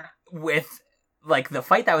 Yeah. With, like, the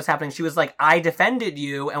fight that was happening. She was like, I defended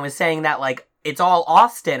you, and was saying that, like, it's all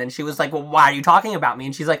Austin. And she was like, well, why are you talking about me?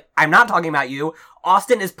 And she's like, I'm not talking about you.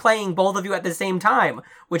 Austin is playing both of you at the same time,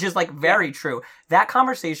 which is, like, very true. That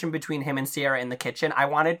conversation between him and Sierra in the kitchen, I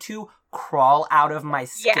wanted to crawl out of my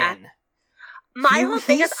skin. Yeah. My whole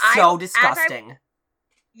thing is so disgusting.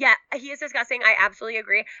 Yeah, he is disgusting. I absolutely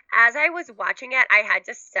agree. As I was watching it, I had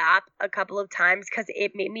to stop a couple of times because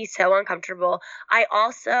it made me so uncomfortable. I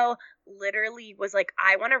also literally was like,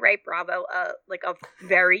 I want to write Bravo a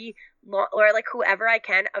very long, or like whoever I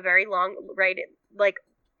can, a very long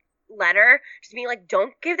letter, just being like,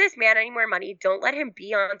 don't give this man any more money. Don't let him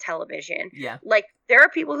be on television. Yeah. Like, there are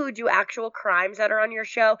people who do actual crimes that are on your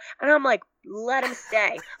show, and I'm like, let him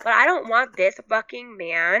stay. But I don't want this fucking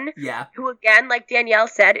man, who, again, like Danielle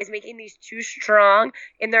said, is making these two strong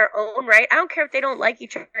in their own right. I don't care if they don't like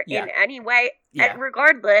each other in any way,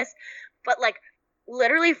 regardless, but, like,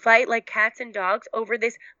 literally fight like cats and dogs over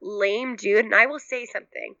this lame dude. And I will say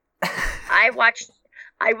something.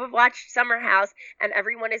 I would watch Summer House, and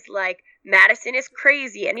everyone is like, Madison is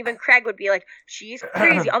crazy. And even Craig would be like, she's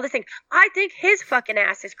crazy. All this thing. I think his fucking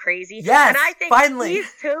ass is crazy. Yes, and I think finally.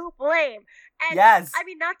 He's to blame. And yes. I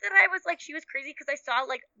mean, not that I was like, she was crazy, because I saw,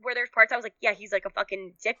 like, where there's parts I was like, yeah, he's like a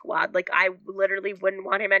fucking dickwad. Like, I literally wouldn't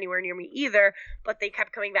want him anywhere near me either. But they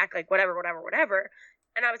kept coming back, like, whatever.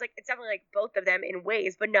 And I was like, it's definitely, like, both of them in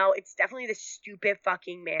ways. But no, it's definitely the stupid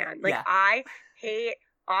fucking man. Like, I hate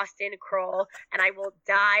Austin Kroll, and I will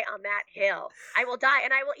die on that hill. I will die.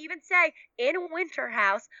 And I will even say, in Winter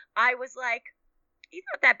House, I was like, he's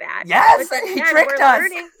not that bad. Yes, and he tricked us.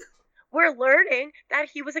 We're learning that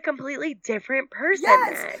he was a completely different person.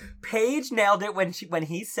 Yes, Paige nailed it when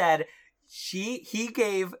he said he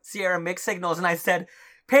gave Sierra mixed signals, and I said,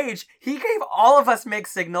 Paige, he gave all of us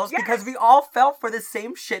mixed signals because we all fell for the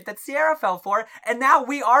same shit that Sierra fell for, and now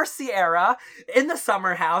we are Sierra in the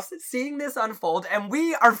Summer House seeing this unfold, and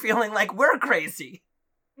we are feeling like we're crazy.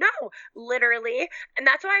 No, literally. And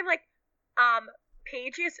that's why I'm like,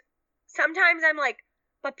 Paige is, sometimes I'm like,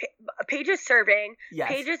 but Paige is serving,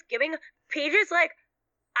 Paige is giving, Paige is like,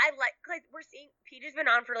 I like we're seeing, Paige has been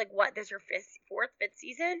on for like, what, this is her fifth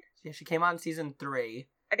season? Yeah, she came on season 3.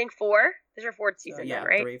 I think 4. This is her 4th season, then,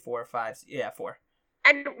 right? 3, 4, 5. Yeah, 4.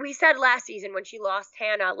 And we said last season when she lost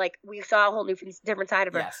Hannah, like, we saw a whole new, different side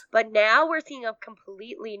of her. Yes. But now we're seeing a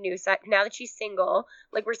completely new side. Now that she's single,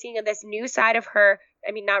 like, we're seeing this new side of her.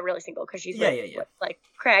 I mean, not really single, because she's with, like,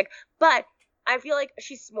 Craig. But I feel like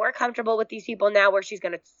she's more comfortable with these people now, where she's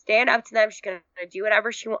going to stand up to them. She's going to do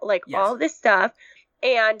whatever she wants, like, all this stuff.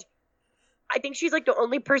 And I think she's, like, the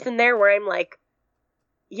only person there where I'm like,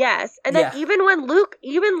 yes. And then even Luke.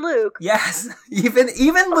 Yes. Even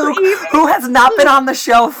Luke, who has not been on the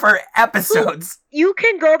show for episodes. You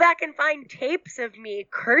can go back and find tapes of me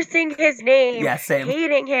cursing his name. Yeah, same.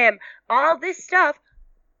 Hating him. All this stuff.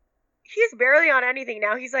 He's barely on anything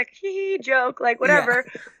now. He's like, hee joke, like, whatever.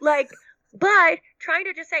 Yeah. Like, but trying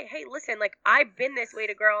to just say, hey, listen, like, I've been this way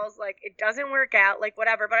to girls. Like, it doesn't work out. Like,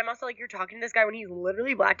 whatever. But I'm also like, you're talking to this guy when he's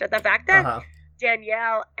literally blacked out. The fact that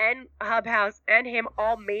Danielle and Hub House and him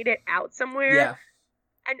all made it out somewhere. Yeah.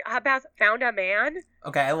 And Hub House found a man.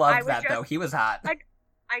 Okay, I loved that, though. He was hot. Like,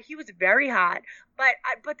 he was very hot.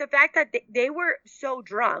 But the fact that they were so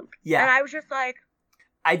drunk. Yeah. And I was just like.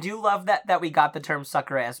 I do love that we got the term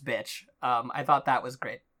sucker ass bitch. I thought that was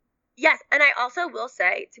great. Yes, and I also will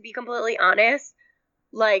say, to be completely honest,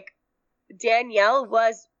 like, Danielle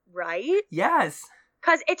was right. Yes.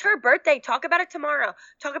 Because it's her birthday. Talk about it tomorrow.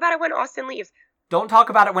 Talk about it when Austin leaves. Don't talk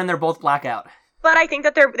about it when they're both blackout. But I think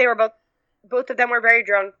that they were both of them were very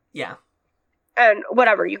drunk. Yeah. And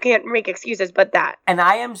whatever, you can't make excuses but that. And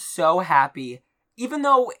I am so happy, even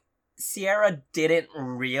though Sierra didn't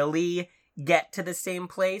really get to the same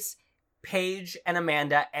place, Paige and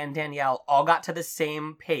Amanda and Danielle all got to the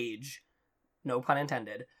same page, no pun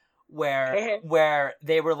intended, where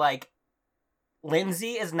they were like,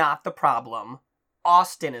 Lindsay is not the problem,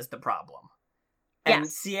 Austin is the problem. And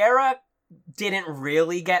Sierra didn't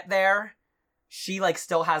really get there. she like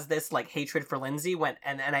still has this like hatred for Lindsay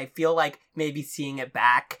and I feel like maybe seeing it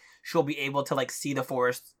back, she'll be able to like see the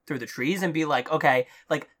forest through the trees and be like, okay,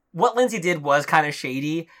 like what Lindsay did was kind of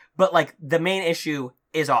shady, but like the main issue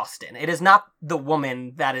is Austin. It is not the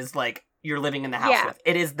woman that is like you're living in the house with.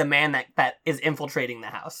 It is the man that is infiltrating the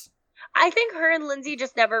house. I think her and Lindsay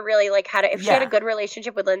just never really like had if she had a good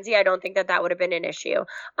relationship with Lindsay, I don't think that would have been an issue.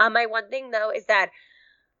 My one thing though is that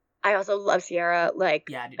I also love Sierra. Like,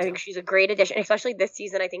 I think she's a great addition, especially this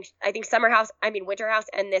season. I think Winter House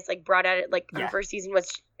and this like brought out it like the first season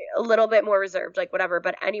was a little bit more reserved, like whatever.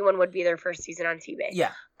 But anyone would be their first season on TV.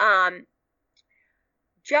 Yeah.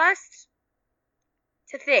 Just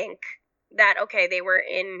to think that they were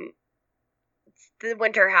in the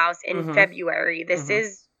Winter House in February. This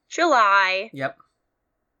is July. Yep.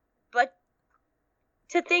 But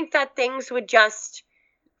to think that things would just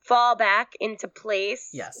fall back into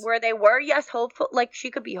place where they were, hopeful, like she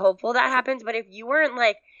could be hopeful that happens, but if you weren't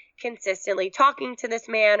like consistently talking to this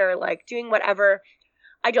man or like doing whatever,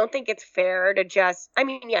 I don't think it's fair to just, I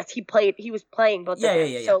mean, yes, he was playing both of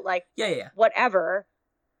them, so like whatever,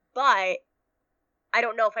 but I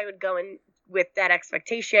don't know if I would go in with that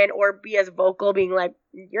expectation or be as vocal being like,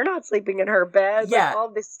 you're not sleeping in her bed, like all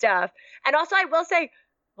this stuff. And also I will say,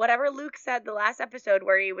 whatever Luke said the last episode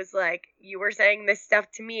where he was like, you were saying this stuff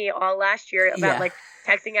to me all last year about like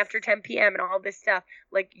texting after 10 p.m. and all this stuff,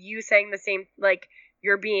 like you saying the same, like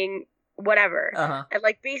you're being whatever. And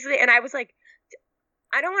like basically, and I was like,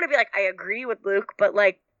 I don't want to be like, I agree with Luke, but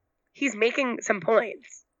like he's making some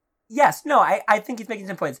points. Yes, no, I think he's making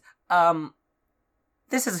some points.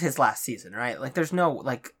 This is his last season, right? Like, there's no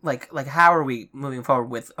like how are we moving forward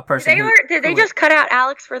with a person? Did they just cut out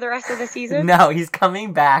Alex for the rest of the season? No, he's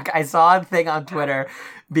coming back. I saw a thing on Twitter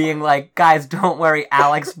being like, guys, don't worry,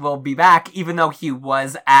 Alex will be back, even though he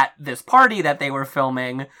was at this party that they were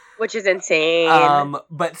filming, which is insane.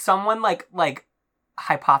 But someone like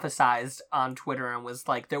hypothesized on Twitter and was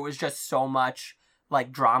like, there was just so much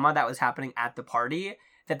like drama that was happening at the party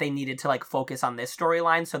that they needed to like focus on this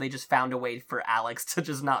storyline, so they just found a way for Alex to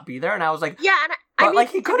just not be there. And I was like, yeah, and I mean, like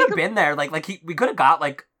he could have been there, like we could have got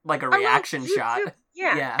like a reaction shot.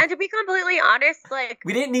 Yeah, and to be completely honest, like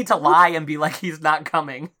we didn't need to lie and be like he's not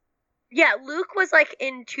coming. Yeah, Luke was like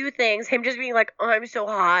in two things, him just being like, oh, I'm so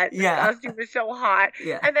hot. The costume is so hot.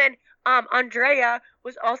 Yeah, and then Andrea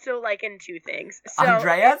was also like in two things. So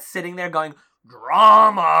Andrea sitting there going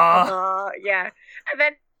drama. Yeah, and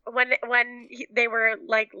then when they were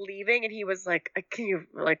like leaving and he was like, can you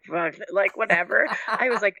like whatever, I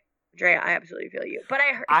was like, Drea, I absolutely feel you, but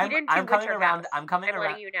he didn't do Winter House. I'm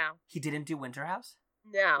letting you know he didn't do Winter House.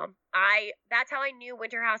 No, that's how I knew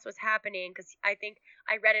Winter House was happening, because I think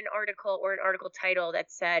I read an article title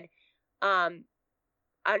that said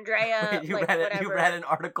Andrea you read an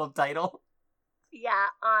article title? Yeah,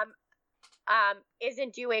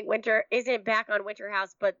 isn't back on Winter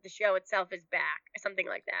House, but the show itself is back, something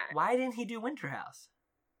like that. Why didn't he do Winter House?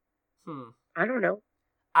 I don't know.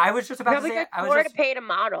 I was just about to say I was just to pay to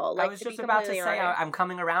model. Like, I was just about to say I'm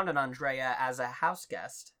coming around on Andrea as a house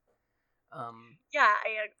guest. Yeah,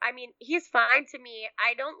 I mean, he's fine to me.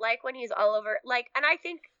 I don't like when he's all over, like, and I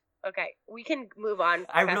think, okay, we can move on.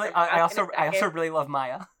 I also really love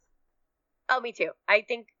Maya. Oh, me too. I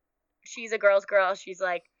think she's a girl's girl. She's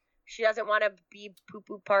like, she doesn't want to be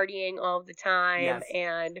poo-poo partying all the time,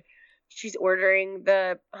 and she's ordering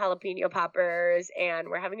the jalapeno poppers, and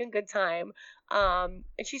we're having a good time. And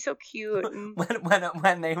she's so cute.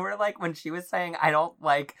 when they were like, when she was saying, I don't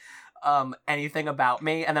like anything about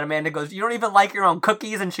me, and then Amanda goes, you don't even like your own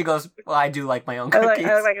cookies, and she goes, well, I do like my own cookies.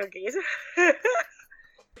 I like my cookies.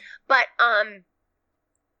 But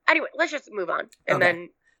anyway, let's just move on, and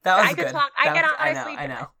then that was I could good. talk. Honestly, I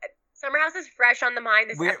know. Summer House is fresh on the mind.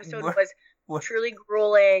 This episode was truly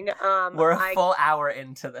grueling. We're a full hour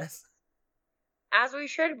into this, as we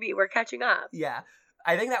should be. We're catching up. Yeah,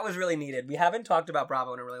 I think that was really needed. We haven't talked about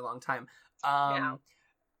Bravo in a really long time.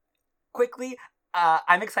 Quickly,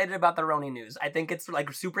 I'm excited about the Roni news. I think it's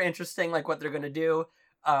like super interesting, like what they're gonna do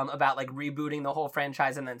about like rebooting the whole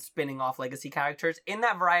franchise and then spinning off legacy characters. In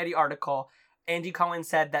that Variety article, Andy Cohen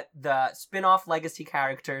said that the spin-off legacy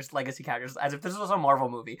characters, as if this was a Marvel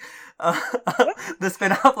movie, the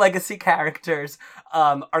spin-off legacy characters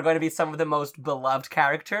are going to be some of the most beloved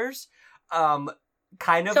characters.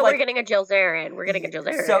 Kind of so like, we're getting a Jill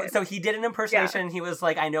Zarin. So he did an impersonation. Yeah. He was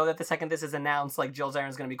like, I know that the second this is announced, like Jill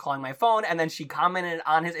Zarin's going to be calling my phone, and then she commented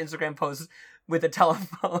on his Instagram post with a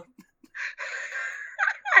telephone.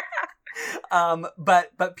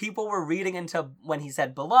 But people were reading into when he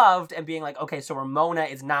said beloved and being like, okay, so Ramona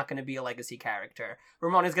is not going to be a legacy character.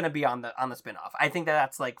 Ramona's going to be on the spinoff. I think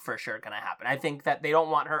that's like for sure going to happen. I think that they don't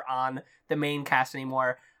want her on the main cast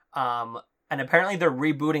anymore. And apparently they're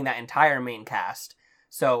rebooting that entire main cast.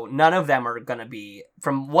 So none of them are going to be,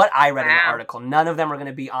 from what I read in the article, none of them are going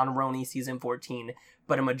to be on RHONY season 14,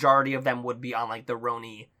 but a majority of them would be on like the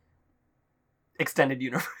RHONY extended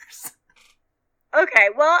universe. Okay,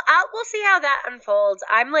 well, we'll see how that unfolds.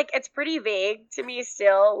 I'm like, it's pretty vague to me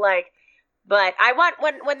still, like, but I want,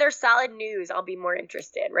 when there's solid news, I'll be more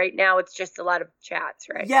interested. Right now, it's just a lot of chats,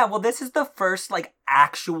 right? Yeah, well, this is the first, like,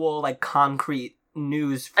 actual, like, concrete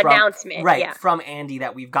news announcement, from Andy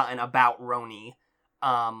that we've gotten about RHONY.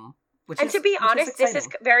 To be honest, this is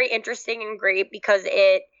very interesting and great because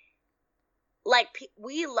it, like,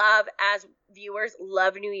 we love, as viewers,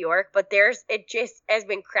 love New York, but it just has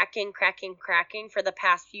been cracking for the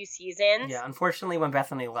past few seasons. Yeah, unfortunately, when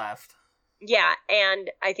Bethany left. Yeah, and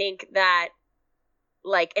I think that,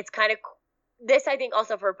 like, it's kind of, this, I think,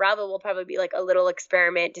 also for Bravo will probably be, like, a little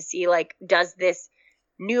experiment to see, like, does this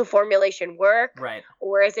new formulation work? Right.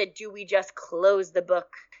 Or is it, do we just close the book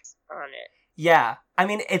on it? Yeah. I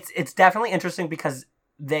mean, it's definitely interesting because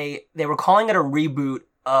they were calling it a reboot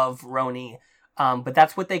of RHONY, but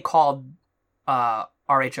that's what they called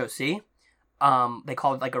RHOC. They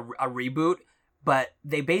called it like a reboot, but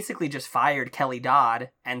they basically just fired Kelly Dodd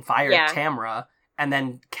and fired Tamra, and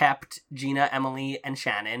then kept Gina, Emily, and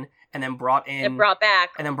Shannon, and then brought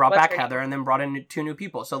back Heather, and then brought in 2 new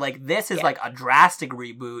people. So like this is like a drastic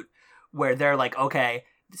reboot where they're like, okay,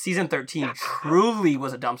 season 13 truly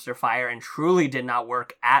was a dumpster fire and truly did not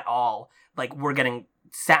work at all. Like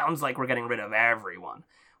sounds like we're getting rid of everyone,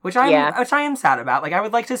 which I am sad about. Like I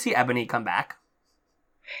would like to see Ebony come back.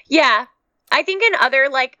 Yeah. I think in other,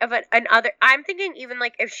 like, I'm thinking even,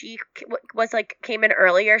 like, if she was, like, came in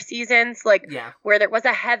earlier seasons, like, where there was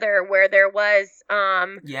a Heather, where there was,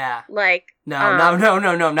 like... No,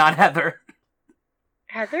 not Heather.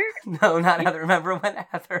 Heather? No, not Heather. Remember when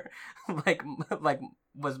Heather, like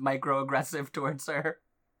was microaggressive towards her?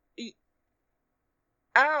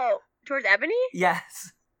 Oh, towards Ebony?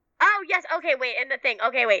 Yes. Oh, yes. Okay, wait, in the thing.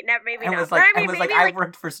 Okay, wait, maybe not. I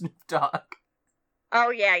worked for Snoop Dogg. Oh,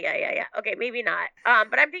 yeah. Okay, maybe not.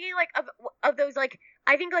 But I'm thinking, like, of those, like,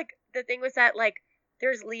 I think, like, the thing was that, like,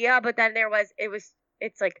 there's Leah, but then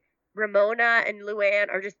it's, like, Ramona and Luann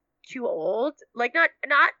are just too old. Like,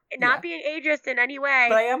 not being ageist in any way.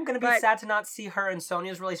 But I am going to be sad to not see her and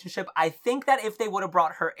Sonia's relationship. I think that if they would have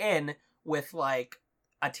brought her in with, like,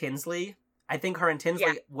 a Tinsley, I think her and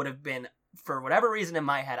Tinsley would have been, for whatever reason in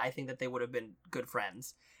my head, I think that they would have been good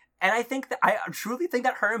friends. And I truly think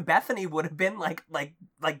that her and Bethany would have been like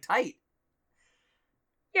tight.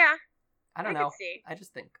 Yeah. I don't know. See. I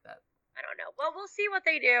just think that. I don't know. Well, we'll see what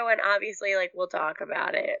they do, and obviously, like, we'll talk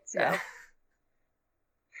about it. So. Yeah.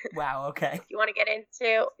 Wow. Okay. You want to get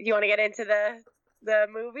into the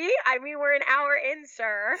movie? I mean, we're an hour in,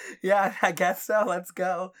 sir. Yeah, I guess so. Let's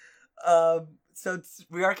go. So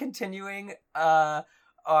we are continuing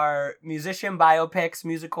our musical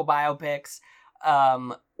biopics.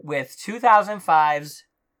 With 2005's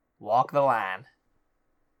Walk the Line.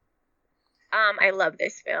 I love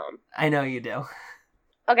this film. I know you do.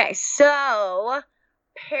 Okay, so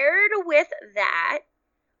paired with that,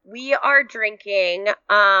 we are drinking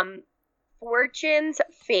Fortune's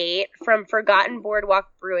Fate from Forgotten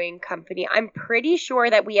Boardwalk Brewing Company. I'm pretty sure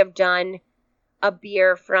that we have done a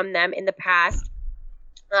beer from them in the past,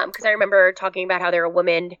 because I remember talking about how they're a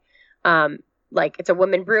woman, like, it's a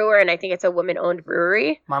woman brewer, and I think it's a woman-owned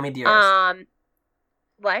brewery. Mommy Dearest.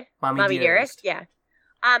 What? Mommy Dearest? Yeah.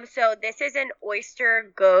 So this is an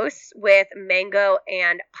Oyster Ghost with mango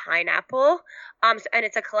and pineapple. And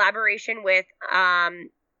it's a collaboration with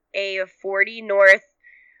a 40 North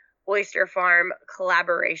Oyster Farm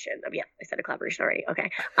collaboration. Oh, yeah, I said a collaboration already.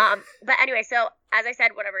 Okay. But anyway, so as I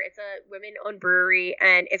said, whatever, it's a women-owned brewery,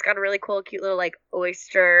 and it's got a really cool, cute little, like,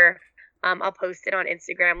 oyster. I'll post it on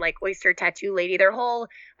Instagram, like, Oyster Tattoo Lady. I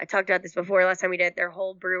talked about this before last time we did, their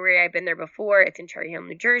whole brewery, I've been there before. It's in Cherry Hill,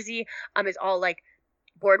 New Jersey. It's all, like,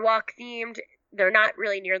 boardwalk themed. They're not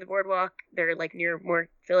really near the boardwalk. They're, like, near more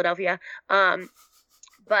Philadelphia.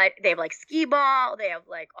 But they have, like, skee ball. They have,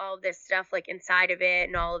 like, all of this stuff, like, inside of it.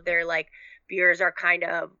 And all of their, like, beers are kind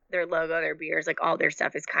of, their logo, their beers, like, all their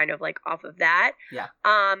stuff is kind of, like, off of that. Yeah.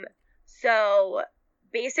 So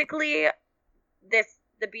basically,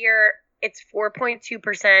 the beer, it's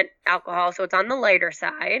 4.2% alcohol, so it's on the lighter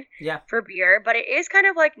side for beer, but it is kind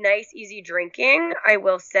of like nice, easy drinking, I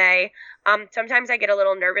will say. Sometimes I get a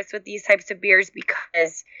little nervous with these types of beers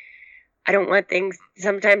because I don't want things.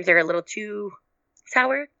 Sometimes they're a little too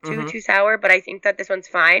sour, too sour, but I think that this one's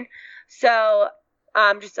fine. So,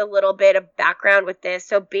 just a little bit of background with this.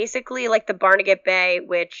 So basically, like the Barnegat Bay,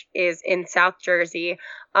 which is in South Jersey,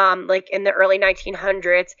 like in the early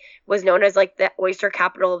 1900s, was known as like the oyster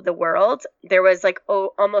capital of the world. There was like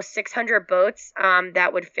almost 600 boats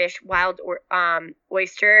that would fish wild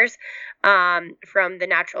oysters from the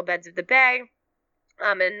natural beds of the bay,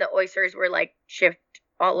 and the oysters were like shipped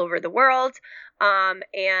all over the world,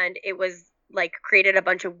 and it was like created a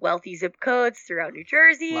bunch of wealthy zip codes throughout New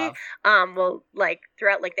Jersey. Well, like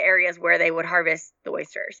throughout like the areas where they would harvest the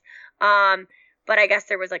oysters. But I guess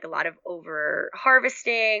there was like a lot of over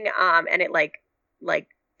harvesting, and it like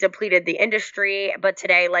depleted the industry. But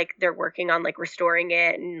today, like they're working on like restoring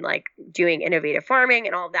it and like doing innovative farming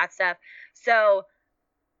and all of that stuff. So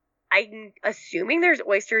I'm assuming there's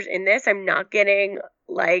oysters in this. I'm not getting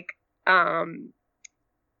like,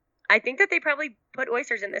 I think that they probably put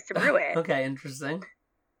oysters in this to brew it. Okay, interesting.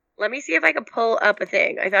 Let me see if I can pull up a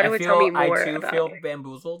thing. I thought it would tell me more about it. I feel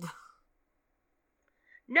bamboozled.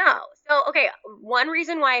 No. So, okay, one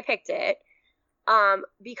reason why I picked it,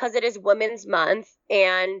 because it is Women's Month,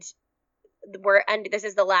 and this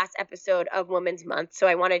is the last episode of Women's Month, so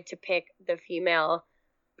I wanted to pick the female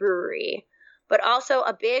brewery. But also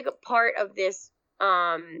a big part of this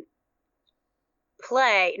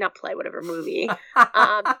movie,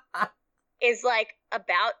 is like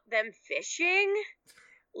about them fishing.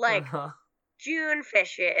 Like June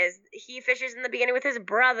fishes. He fishes in the beginning with his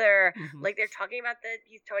brother. Like they're talking about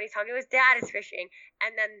Tony's talking to his dad is fishing,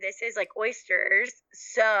 and then this is like oysters.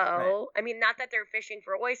 So right. I mean, not that they're fishing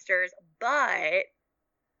for oysters, but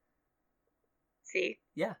see,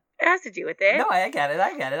 yeah, it has to do with it. No, I get it.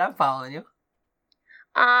 I'm following you.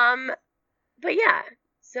 But yeah.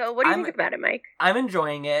 So what do you think about it, Mike? I'm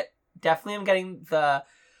enjoying it. Definitely I'm getting the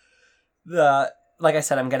like I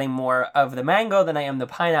said, I'm getting more of the mango than I am the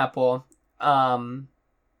pineapple.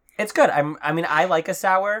 It's good. I like a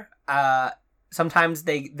sour. Sometimes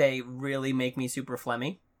they really make me super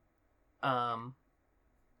phlegmy.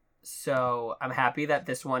 So I'm happy that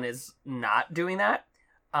this one is not doing that.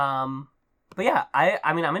 But yeah,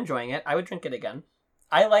 I'm enjoying it. I would drink it again.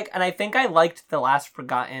 I think I liked the last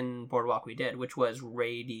Forgotten Boardwalk we did, which was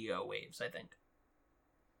Radio Waves, I think.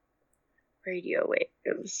 Radio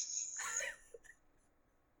Waves.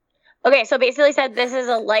 Okay, so basically said this is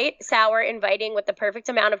a light, sour, inviting with the perfect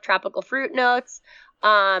amount of tropical fruit notes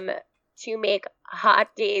to make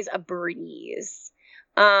hot days a breeze.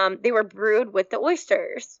 They were brewed with the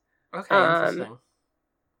oysters. Okay, interesting.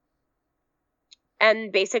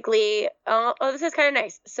 And basically, this is kind of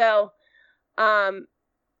nice. So,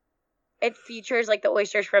 it features like the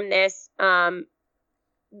oysters from this,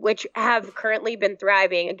 which have currently been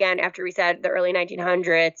thriving again after we said the early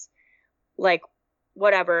 1900s, like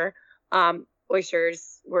whatever.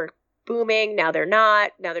 Oysters were booming. Now they're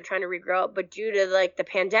not. Now they're trying to regrow up. But due to like the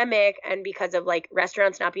pandemic and because of like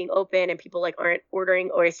restaurants not being open and people like aren't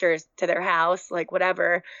ordering oysters to their house, like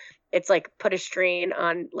whatever, it's like put a strain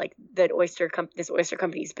on like this oyster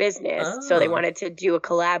company's business. Oh. So they wanted to do a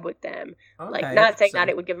collab with them. Okay, like not saying that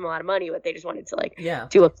it would give them a lot of money, but they just wanted to like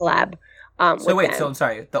do a collab. So wait, so I'm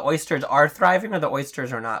sorry. The oysters are thriving or the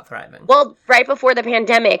oysters are not thriving? Well, right before the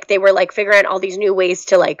pandemic, they were like figuring out all these new ways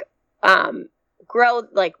to like grow,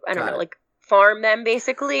 like, I don't know, like farm them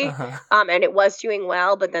basically. And it was doing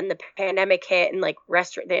well, but then the pandemic hit and like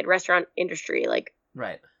the restaurant industry like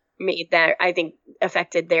made that, I think,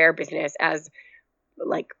 affected their business as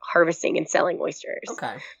like harvesting and selling oysters.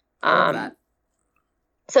 Okay.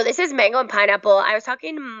 So this is mango and pineapple. I was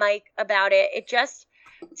talking to Mike about it. It just,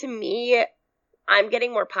 to me, I'm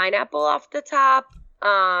getting more pineapple off the top.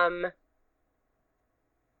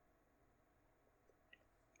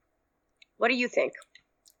 What do you think?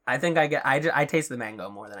 I think I taste the mango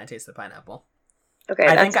more than I taste the pineapple. Okay,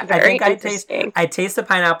 I taste the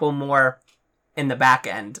pineapple more in the back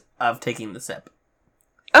end of taking the sip.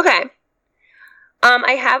 Okay.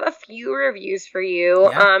 I have a few reviews for you.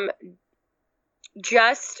 Yeah.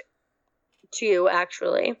 Just two,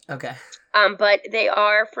 actually. Okay. But they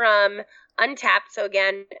are from Untappd, so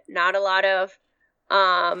again, not a lot of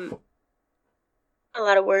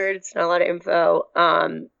words, not a lot of info.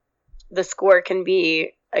 The score can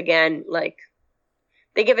be, again, like,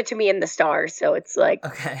 they give it to me in the stars, so it's like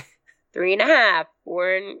 3.5,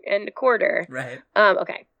 4.25. Right.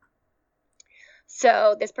 Okay.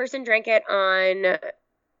 So this person drank it on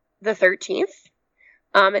the 13th.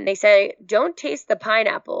 And they say, don't taste the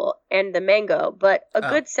pineapple and the mango, but a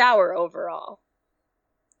good sour overall.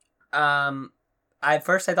 At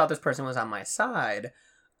first I thought this person was on my side.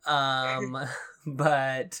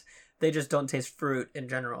 But They just don't taste fruit in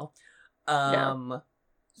general. No.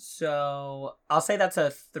 So I'll say that's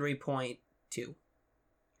a 3.2.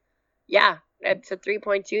 Yeah, it's a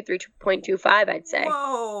 3.2, 3.25, I'd say.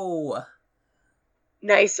 Whoa.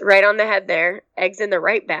 Nice, right on the head there. Eggs in the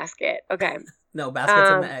right basket. Okay. No, baskets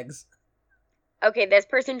in the eggs. Okay, this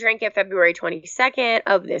person drank it February 22nd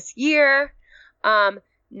of this year.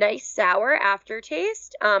 Nice sour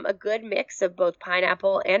aftertaste. A good mix of both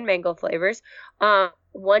pineapple and mango flavors.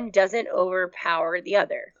 One doesn't overpower the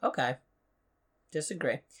other. Okay.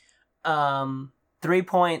 Disagree.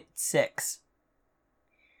 3.6.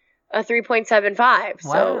 A 3.75.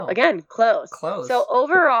 Wow. So again, close. So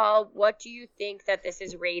overall, what do you think that this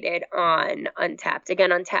is rated on Untappd? Again,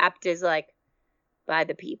 Untappd is like by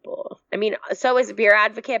the people. I mean, so is Beer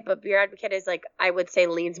Advocate, but Beer Advocate is like, I would say,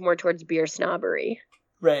 leans more towards beer snobbery.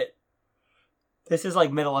 Right. This is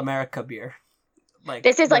like middle America beer. Like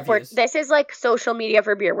this is reviews. This is like social media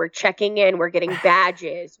for beer. We're checking in, we're getting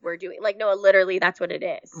badges, we're doing like no, literally that's what it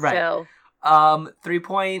is. Right. So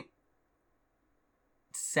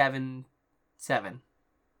 3.77.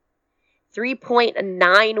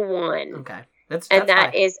 3.91. Okay. That's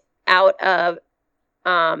that is out of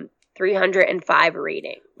 305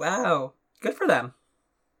 ratings. Wow. Good for them.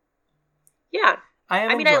 Yeah.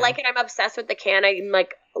 I mean, I like it. I'm obsessed with the can. I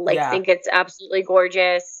think it's absolutely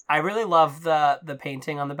gorgeous. I really love the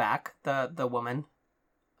painting on the back, the woman.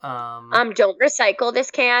 Don't recycle this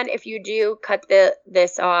can. If you do, cut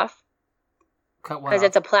this off. Cut what? Because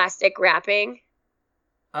it's a plastic wrapping.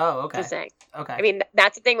 Oh, okay. Just saying. Okay. I mean,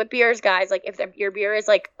 that's the thing with beers, guys. Like, if your beer is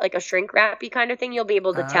like a shrink wrappy kind of thing, you'll be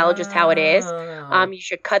able to tell just how it is. You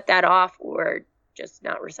should cut that off or just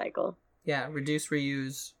not recycle. Yeah, reduce,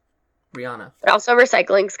 reuse, Rihanna. But also,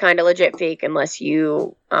 recycling's kind of legit fake unless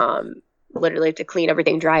you literally have to clean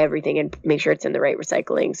everything, dry everything, and make sure it's in the right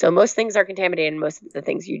recycling. So most things are contaminated, and most of the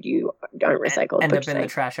things you do aren't recycled. End up in the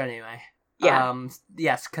trash anyway. Yeah.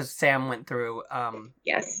 Yes, because Sam went through.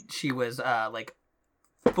 Yes. She was like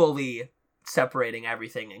fully separating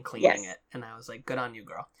everything and cleaning it, and I was like, "Good on you,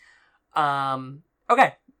 girl."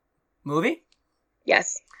 Okay. Movie.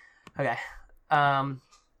 Yes. Okay.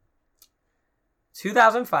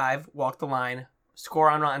 2005, Walk the Line.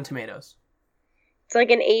 Score on Rotten Tomatoes. It's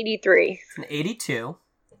like an 83. It's an 82.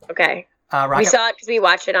 Okay. We saw it because we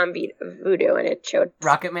watched it on Vudu, and it showed.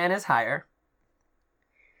 Rocketman is higher.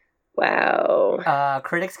 Wow.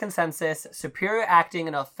 Critics' consensus: superior acting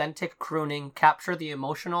and authentic crooning capture the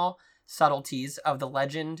emotional subtleties of the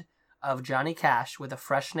legend of Johnny Cash with a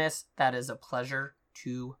freshness that is a pleasure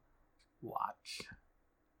to watch.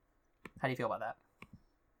 How do you feel about that?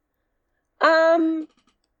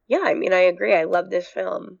 Yeah, I mean, I agree. I love this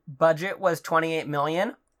film. Budget was $28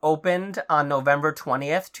 million. Opened on November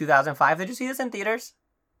 20th, 2005. Did you see this in theaters?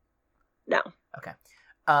 No. Okay.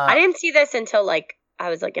 I didn't see this until I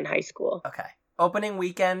was in high school. Okay. Opening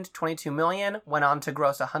weekend, $22 million. Went on to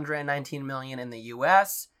gross $119 million in the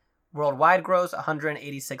U.S. Worldwide gross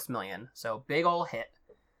 $186 million. So big ol' hit.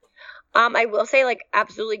 I will say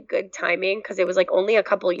absolutely good timing because it was only a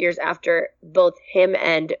couple years after both him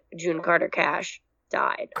and June Carter Cash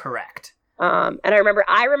died. Correct. And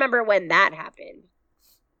I remember when that happened.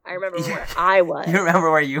 I remember where I was. You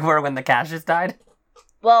remember where you were when the Cashes died?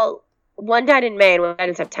 Well, one died in May and one died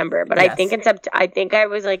in September. But yes. I think I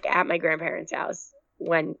was at my grandparents' house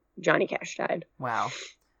when Johnny Cash died. Wow.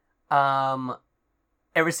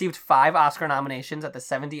 It received 5 Oscar nominations at the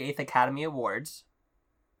 78th Academy Awards.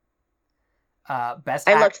 I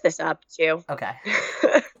looked this up too. Okay.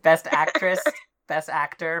 Best Actress, Best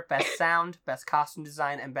Actor, Best Sound, Best Costume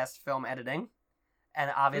Design, and Best Film Editing. And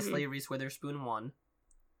obviously Reese Witherspoon won.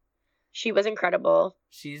 She was incredible.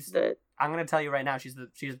 I'm gonna tell you right now, she's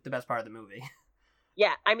the best part of the movie.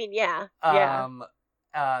 Yeah, I mean, yeah.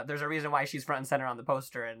 There's a reason why she's front and center on the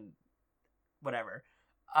poster and whatever.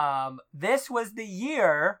 This was the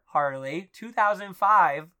year, Harley,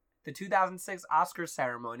 2005, the 2006 Oscar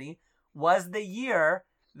ceremony was the year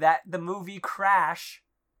that the movie Crash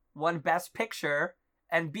won Best Picture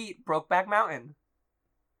and beat Brokeback Mountain.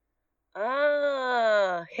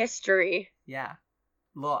 History. Yeah.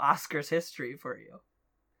 Little Oscars history for you.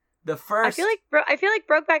 The first I feel like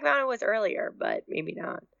Brokeback Mountain was earlier, but maybe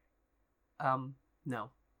not. No.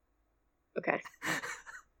 Okay.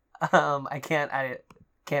 I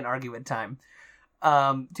can't argue with time.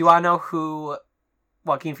 Do you want to know who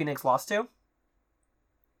Joaquin Phoenix lost to?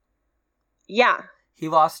 Yeah. He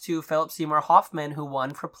lost to Philip Seymour Hoffman, who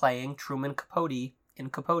won for playing Truman Capote in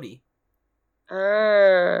Capote.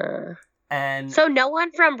 And so no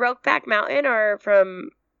one from Brokeback Mountain or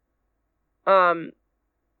from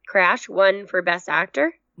Crash won for Best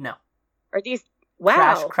Actor? No. Are these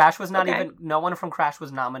Wow. Crash was not even. No one from Crash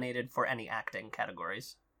was nominated for any acting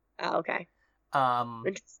categories. Oh, okay.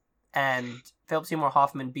 And Philip Seymour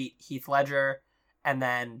Hoffman beat Heath Ledger, and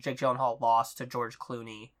then Jake Gyllenhaal lost to George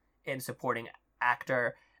Clooney in supporting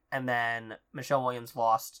actor, and then Michelle Williams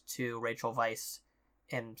lost to Rachel Weisz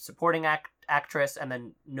in supporting actress, and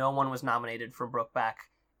then no one was nominated for Brokeback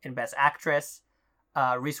in Best Actress.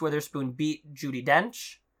 Reese Witherspoon beat Judi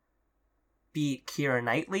Dench, beat Keira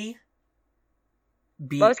Knightley.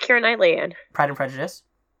 What was Keira Knightley in? Pride and Prejudice.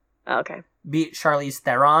 Oh, okay. Beat Charlize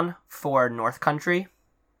Theron for North Country.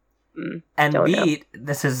 And beat... Know.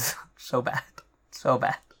 This is so bad. So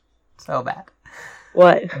bad. So bad.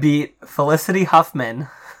 What? Beat Felicity Huffman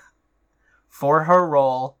for her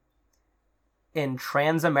role in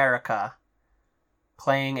Transamerica,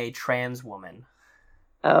 playing a trans woman.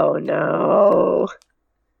 Oh, no.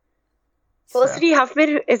 Felicity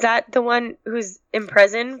Huffman, is that the one who's in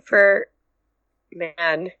prison for...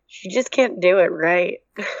 Man, she just can't do it right.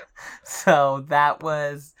 So that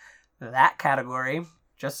was that category.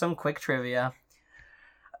 Just some quick trivia.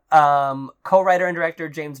 Co-writer and director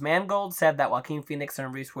James Mangold said that Joaquin Phoenix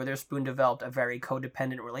and Reese Witherspoon developed a very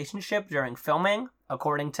codependent relationship during filming.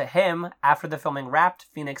 According to him, after the filming wrapped,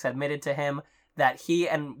 Phoenix admitted to him that he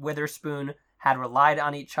and Witherspoon had relied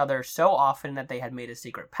on each other so often that they had made a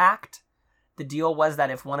secret pact. The deal was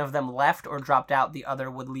that if one of them left or dropped out, the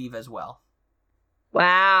other would leave as well.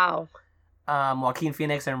 Wow. Joaquin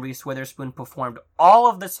Phoenix and Reese Witherspoon performed all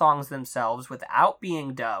of the songs themselves without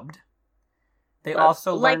being dubbed. They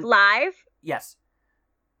also learned... Like live? Yes.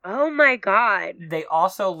 Oh my god. They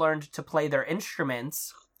also learned to play their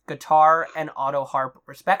instruments, guitar and auto harp,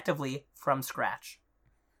 respectively, from scratch.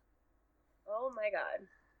 Oh my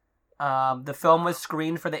god. The film was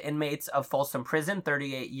screened for the inmates of Folsom Prison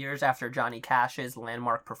 38 years after Johnny Cash's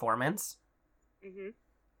landmark performance. Mm-hmm.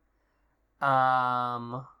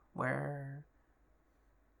 Where...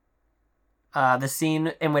 the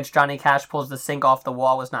scene in which Johnny Cash pulls the sink off the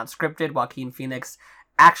wall was not scripted. Joaquin Phoenix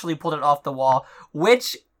actually pulled it off the wall,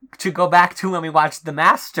 which, to go back to when we watched The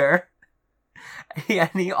Master, and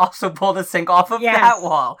he also pulled a sink off of that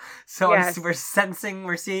wall. So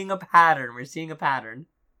we're seeing a pattern.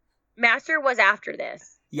 Master was after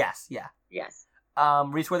this. Yes, yeah. Yes.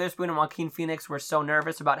 Reese Witherspoon and Joaquin Phoenix were so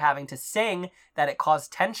nervous about having to sing that it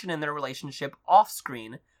caused tension in their relationship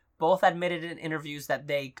off-screen. Both admitted in interviews that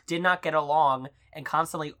they did not get along and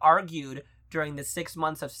constantly argued during the 6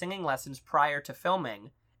 months of singing lessons prior to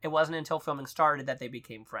filming. It wasn't until filming started that they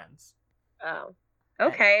became friends. Oh.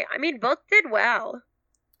 Okay. I mean, both did well.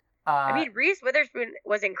 Reese Witherspoon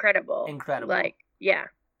was incredible. Like, yeah.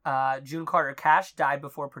 June Carter Cash died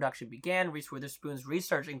before production began. Reese Witherspoon's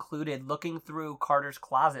research included looking through Carter's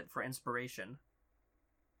closet for inspiration.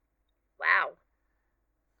 Wow.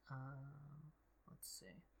 Let's see.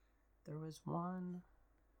 There was one...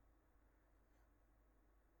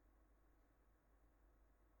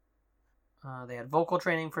 they had vocal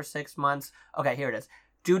training for 6 months. Okay, here it is.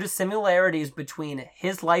 Due to similarities between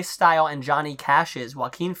his lifestyle and Johnny Cash's,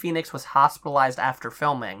 Joaquin Phoenix was hospitalized after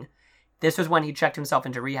filming. This was when he checked himself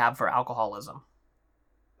into rehab for alcoholism.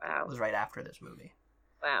 Wow. It was right after this movie.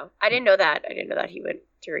 Wow. I didn't know that. I didn't know that he went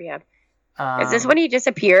to rehab. Is this when he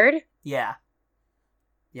disappeared? Yeah.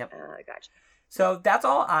 Yep. Gotcha. So that's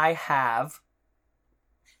all I have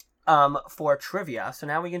for trivia. So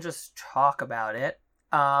now we can just talk about it.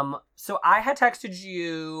 So I had texted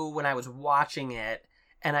you when I was watching it,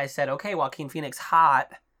 and I said, okay, Joaquin Phoenix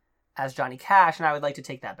hot as Johnny Cash, and I would like to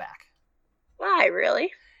take that back. Why,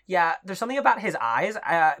 really? Yeah, there's something about his eyes.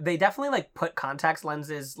 They definitely put contact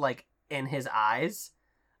lenses in his eyes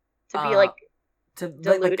to be to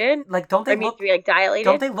diluted. Don't they look to be dilated?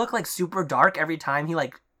 Don't they look super dark every time he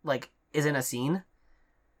is in a scene?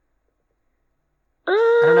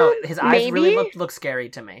 I don't know. His eyes maybe? Really look scary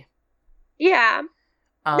to me. Yeah,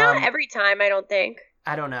 not every time. I don't think.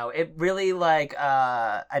 I don't know. It really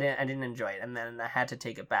I didn't enjoy it, and then I had to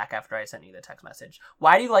take it back after I sent you the text message.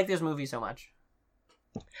 Why do you like this movie so much?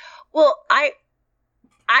 Well, I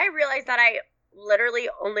realize that I literally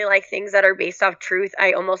only like things that are based off truth.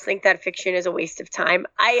 I almost think that fiction is a waste of time.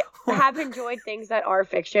 I have enjoyed things that are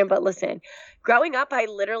fiction, but listen, growing up, I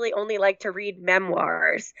literally only like to read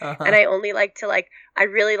memoirs. And I only like to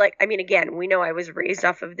again, we know I was raised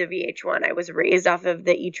off of the VH1. I was raised off of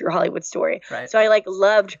the E! True Hollywood Story. Right. So I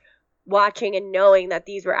loved watching and knowing that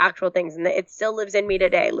these were actual things, and it still lives in me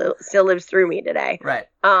today, still lives through me today. Right.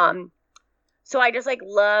 So I just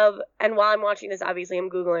love, and while I'm watching this, obviously I'm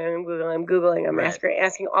Googling, I'm right.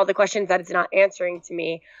 asking all the questions that it's not answering to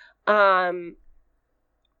me. And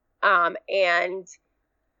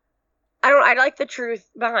I like the truth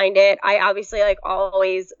behind it. I obviously like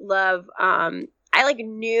always love I like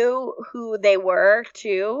knew who they were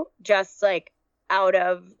too, just like out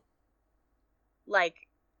of like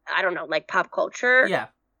I don't know, like pop culture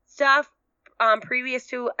stuff previous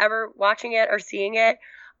to ever watching it or seeing it.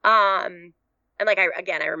 And like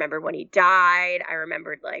I remember when he died. I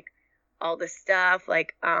remembered like all this stuff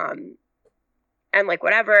like and like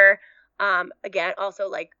whatever. Again also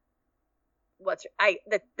like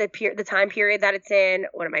the time period that it's in,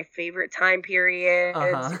 one of my favorite time periods.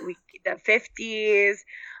 The 50s.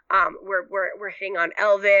 We're hitting on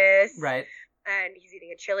Elvis, right? And he's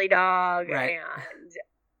eating a chili dog, right? And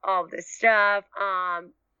all this stuff.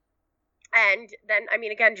 And then I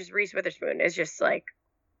mean, again, just Reese Witherspoon is just like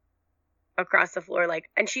across the floor, like,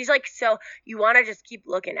 and she's like, so you want to just keep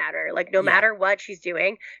looking at her, like, no matter what she's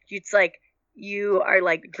doing, it's like you are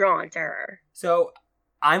like drawn to her. So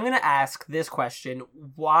I'm going to ask this question.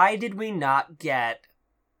 Why did we not get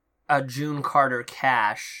a June Carter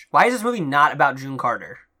Cash? Why is this movie not about June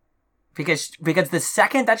Carter? Because the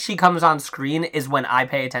second that she comes on screen is when I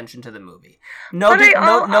pay attention to the movie. No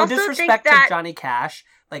disrespect to Johnny Cash.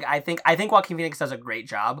 Like, I think Joaquin Phoenix does a great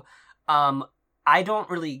job. I don't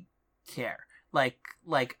really care.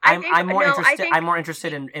 I'm more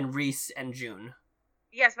interested in Reese and June.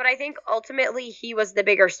 Yes, but I think ultimately he was the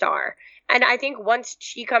bigger star. And I think once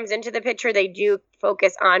she comes into the picture, they do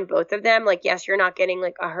focus on both of them. Like, yes, you're not getting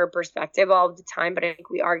like her perspective all the time, but I think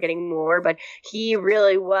we are getting more. But he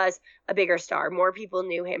really was a bigger star. More people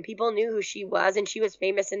knew him. People knew who she was, and she was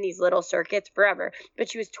famous in these little circuits forever. But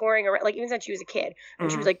she was touring around, like even since she was a kid.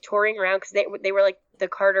 And she was like touring around because they were like the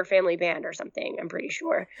Carter family band or something, I'm pretty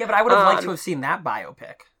sure. Yeah, but I would have liked to have seen that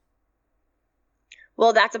biopic.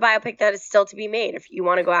 Well, that's a biopic that is still to be made if you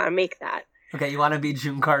want to go out and make that. Okay, you want to be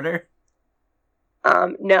June Carter?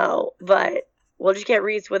 No, but we'll just get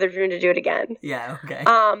Reese Witherspoon to do it again. Yeah, okay.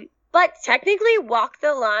 But technically Walk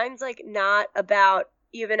the Line's like not about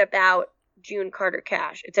June Carter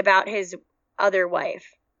Cash. It's about his other wife.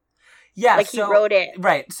 Yeah, like he wrote it.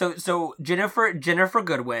 Right. So Ginnifer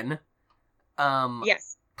Goodwin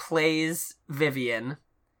yes, plays Vivian.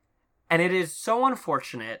 And it is so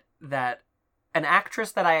unfortunate that an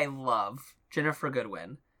actress that I love, Ginnifer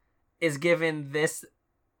Goodwin, is given this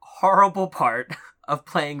horrible part of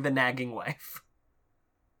playing the nagging wife.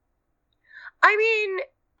 I mean,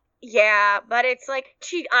 yeah, but it's like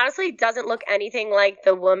she honestly doesn't look anything like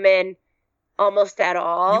the woman almost at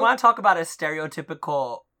all. You want to talk about a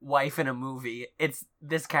stereotypical wife in a movie? It's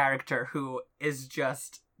this character who is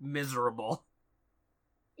just miserable.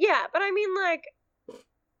 Yeah, but I mean, like,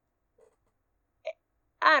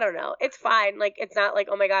 I don't know. It's fine. Like, it's not like,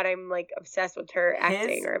 oh my god, I'm like obsessed with her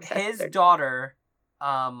acting or obsessed with her. His daughter,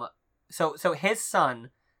 so his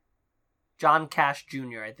son, John Cash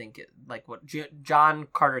Jr., I think, John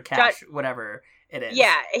Carter Cash, whatever it is.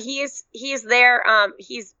 Yeah, he's there.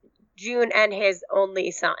 He's June and his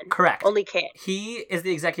only son. Correct. Only kid. He is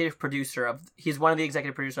the executive producer he's one of the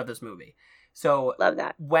executive producers of this movie. So love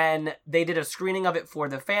that. When they did a screening of it for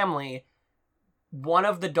the family, one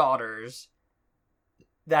of the daughters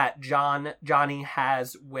that Johnny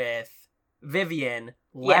has with Vivian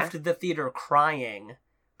left the theater crying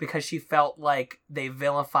because she felt like they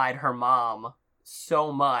vilified her mom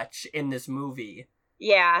so much in this movie.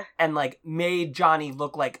 Yeah. And like made Johnny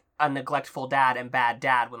look like a neglectful dad and bad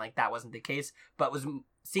dad when like that wasn't the case, but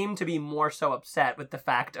seemed to be more so upset with the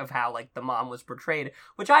fact of how like the mom was portrayed,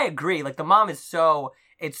 which I agree. Like the mom is so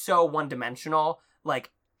one-dimensional.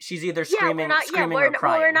 Like she's either screaming or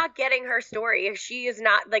crying. We're not getting her story. She is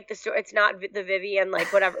not like the story. It's not the Vivian,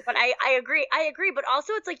 like whatever. But I agree. But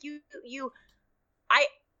also it's like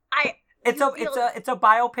it's a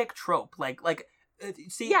biopic trope. Like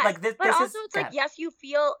see, yes, like this. But this also is, it's like yes, you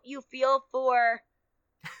feel for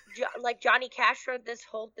like Johnny Cash for this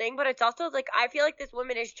whole thing, but it's also like I feel like this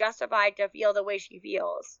woman is justified to feel the way she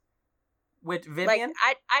feels. With Vivian,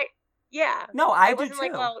 like yeah. No, I do too.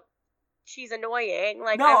 Like, well, she's annoying.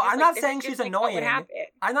 Like, no, I'm not saying she's annoying.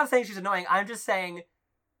 I'm not saying she's annoying. I'm just saying.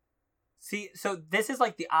 See, so this is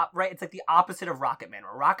like right? It's like the opposite of Rocketman.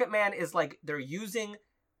 Where Rocketman is like they're using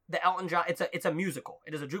the Elton John. It's a musical.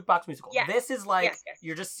 It is a jukebox musical. Yes. This is like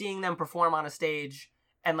you're just seeing them perform on a stage,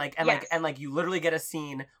 and you literally get a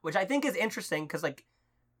scene, which I think is interesting because like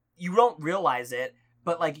you don't realize it,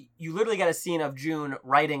 but like you literally get a scene of June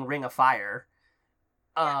writing Ring of Fire,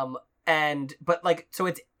 but like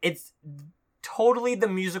so it's totally the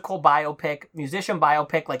musician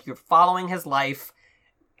biopic. Like you're following his life,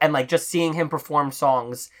 and like just seeing him perform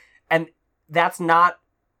songs, and that's not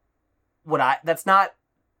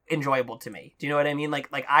enjoyable to me. Do you know what I mean? Like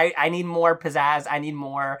I need more pizzazz. I need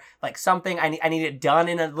more like something. I need it done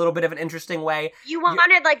in a little bit of an interesting way. You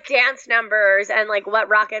wanted like dance numbers and like what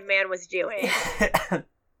Rocket Man was doing.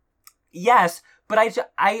 Yes, but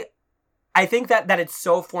I think that it's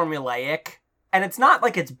so formulaic, and it's not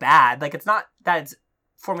like it's bad. Like it's not that it's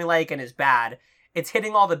formulaic and is bad. It's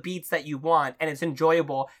hitting all the beats that you want, and it's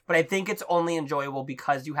enjoyable, but I think it's only enjoyable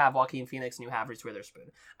because you have Joaquin Phoenix and you have Reese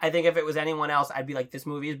Witherspoon. I think if it was anyone else, I'd be like, this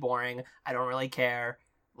movie is boring. I don't really care.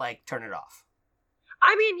 Like, turn it off.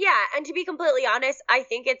 I mean, yeah, and to be completely honest, I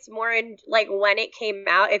think it's more in, like, when it came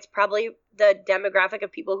out, it's probably the demographic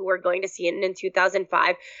of people who were going to see it in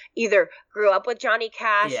 2005 either grew up with Johnny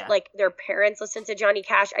Cash, like, their parents listened to Johnny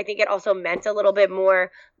Cash. I think it also meant a little bit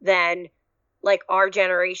more than, like, our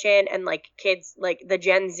generation and, like, kids, like, the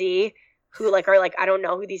Gen Z who, like, are like, I don't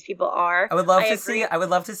know who these people are. I would love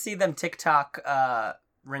to see them TikTok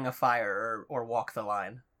Ring of Fire or Walk the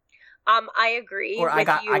Line. I agree. Or I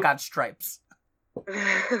got Stripes.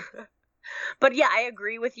 But yeah, I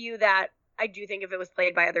agree with you that I do think if it was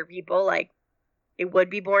played by other people, like, it would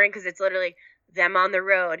be boring because it's literally them on the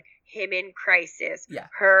road, him in crisis,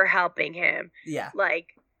 her helping him, like,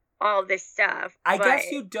 all this stuff. I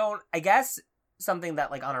guess something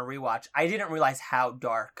that, like, on a rewatch, I didn't realize how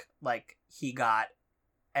dark, like, he got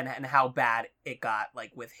and how bad it got,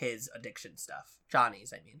 like, with his addiction stuff.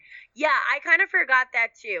 Johnny's, I mean. Yeah, I kind of forgot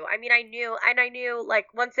that, too. I mean, I knew, like,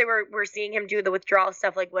 once they were seeing him do the withdrawal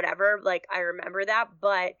stuff, like, whatever, like, I remember that,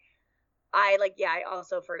 but I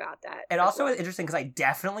also forgot that. It also is interesting because I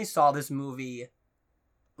definitely saw this movie,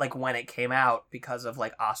 like, when it came out because of,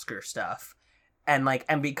 like, Oscar stuff. And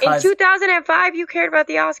because... In 2005, you cared about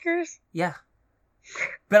the Oscars? Yeah.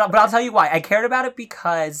 But I'll tell you why. I cared about it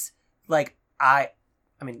because, like, I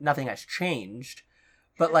mean, nothing has changed,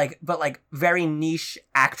 but very niche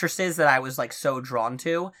actresses that I was, like, so drawn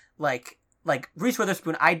to, like Reese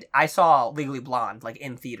Witherspoon. I saw Legally Blonde, like,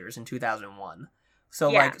 in theaters in 2001.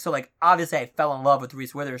 So obviously I fell in love with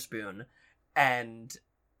Reese Witherspoon, and,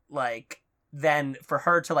 like, then for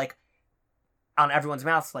her to, like, on everyone's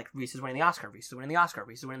mouths, like, Reese is winning the Oscar, Reese is winning the Oscar,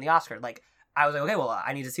 Reese is winning the Oscar, like, I was like, okay, well,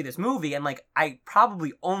 I need to see this movie, and, like, I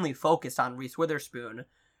probably only focused on Reese Witherspoon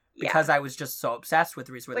because I was just so obsessed with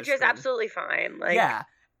Reese Witherspoon. Which is absolutely fine. Like... Yeah.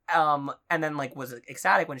 And then, like, was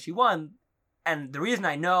ecstatic when she won. And the reason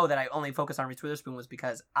I know that I only focused on Reese Witherspoon was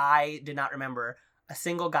because I did not remember a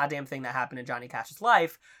single goddamn thing that happened in Johnny Cash's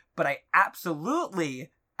life, but I absolutely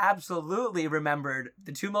remembered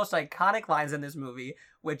the two most iconic lines in this movie,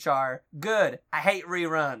 which are, good, I hate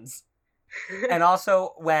reruns. And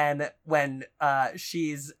also when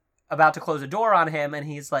she's about to close a door on him, and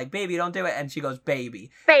he's like, baby, don't do it. And she goes, baby.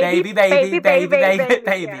 Baby.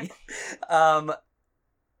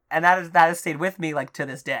 And that has stayed with me, like, to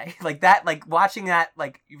this day. Like, that, like, watching that,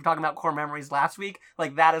 like, you were talking about core memories last week,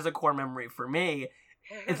 like, that is a core memory for me.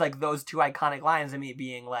 It's, like, those two iconic lines and me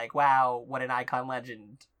being like, wow, what an icon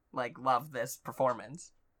legend, like, love this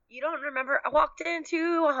performance. You don't remember? I walked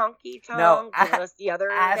into a honky tonk the other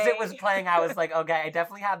as day. it was playing, I was like, okay, I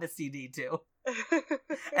definitely have the CD, too.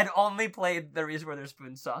 And only played the Reese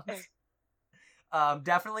Witherspoon songs.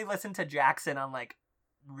 Definitely listened to Jackson on, like,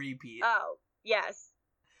 repeat. Oh, yes.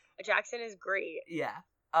 Jackson is great. Yeah.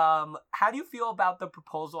 How do you feel about the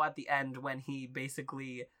proposal at the end when he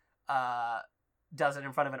basically does it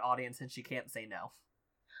in front of an audience and she can't say no?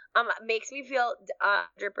 Makes me feel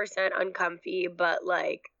 100% uncomfy, but,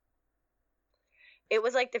 like, it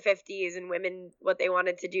was like the 50s and women, what they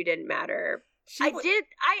wanted to do didn't matter. I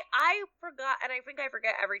forgot, and I think I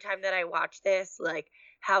forget every time that I watch this, like,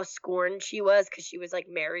 how scorned she was because she was, like,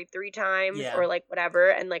 married 3 times or, like, whatever,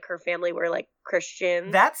 and, like, her family were, like,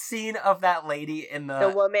 Christians. That scene of that lady in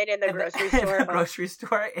the woman in the grocery store. The grocery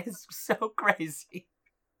store is so crazy.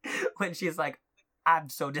 When she's like, I'm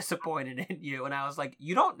so disappointed in you, and I was like,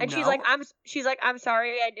 you don't know. And she's like, I'm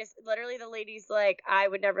sorry, I just, literally the lady's like, I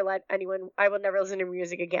would never listen to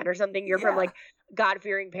music again or something. You're from, like,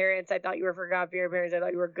 God-fearing parents. I thought you were for God-fearing parents. I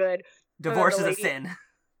thought you were good. Divorce is a sin.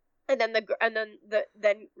 And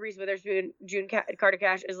then Reese Witherspoon, Carter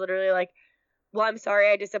Cash is literally like, well, I'm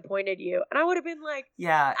sorry I disappointed you. And I would have been like,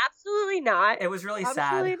 yeah, absolutely not. It was really sad.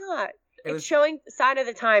 Absolutely not. It's showing sign of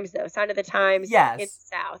the times, though. Sign of the times. Yes. In the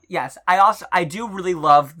South. Yes. I do really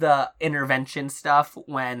love the intervention stuff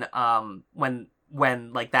when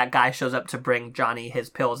like that guy shows up to bring Johnny his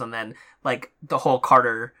pills, and then, like, the whole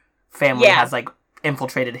Carter family has, like,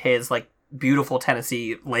 infiltrated his, like, beautiful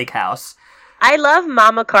Tennessee lake house. I love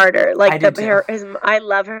Mama Carter. Like, I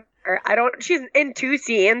love her. She's in 2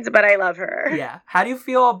 scenes, but I love her. Yeah. How do you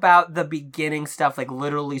feel about the beginning stuff, like,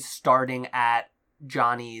 literally starting at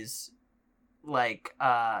Johnny's like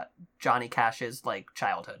Johnny Cash's like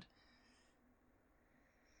childhood?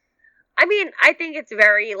 I mean, I think it's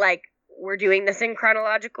very like we're doing this in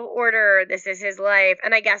chronological order. This is his life,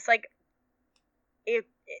 and I guess like if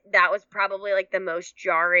that was probably like the most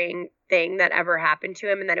jarring thing that ever happened to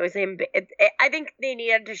him, and that it was him. I think they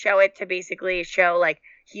needed to show it to basically show like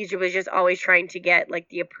he was just always trying to get like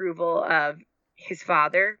the approval of his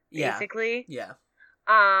father, basically. Yeah.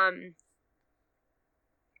 So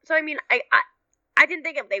I mean, I didn't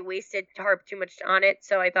think they wasted too much on it,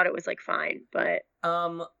 so I thought it was like fine, but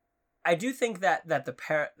I do think that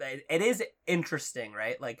it is interesting,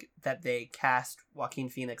 right? Like that they cast Joaquin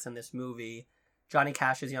Phoenix in this movie. Johnny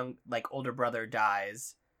Cash's young, like older brother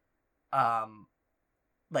dies,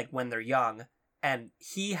 like when they're young, and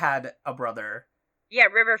he had a brother. Yeah,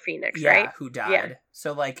 River Phoenix, right? Who died. Yeah.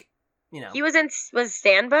 So like, you know, he was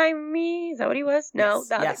Stand By Me. Is that what he was? No,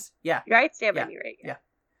 yes, yeah, right. Stand By Me, right?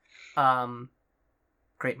 Yeah.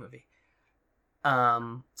 Great movie.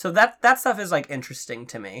 So that stuff is like interesting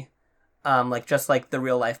to me. Like just like the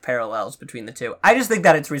real life parallels between the two. I just think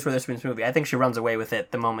that it's Reese Witherspoon's movie. I think she runs away with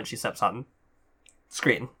it the moment she steps on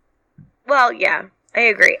screen. Well, yeah, I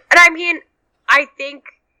agree. And I mean, I think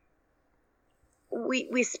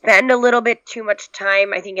we spend a little bit too much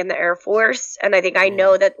time, I think, in the Air Force. And I think I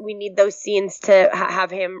know that we need those scenes to have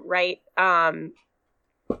him write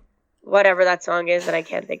whatever that song is that I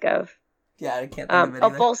can't think of. Yeah, I can't think of it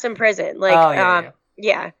either. Folsom Prison. Like,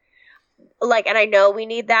 yeah. Like, and I know we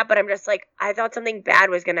need that, but I'm just like, I thought something bad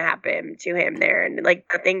was going to happen to him there. And like,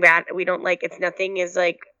 nothing bad. We don't like, it's nothing is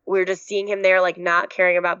like, we're just seeing him there, like not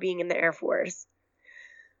caring about being in the Air Force.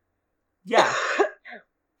 Yeah.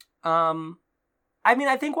 I mean,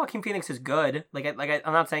 I think Joaquin Phoenix is good.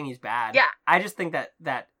 I'm not saying he's bad. Yeah. I just think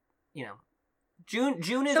that, you know, June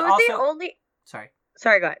is so also. The only... Sorry,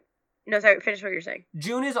 go ahead. No, sorry, finish what you're saying.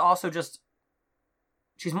 June is also just,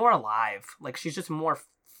 she's more alive. Like, she's more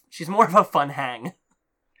of a fun hang.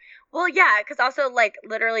 Well, yeah, because also, like,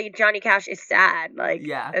 literally Johnny Cash is sad. Like,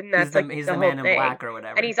 yeah, and that's he's the man in black or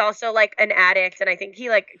whatever. And he's also, like, an addict, and I think he,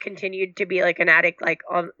 like, continued to be, like, an addict, like,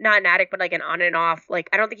 not an addict, but, like, an on and off. Like,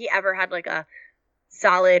 I don't think he ever had, like, a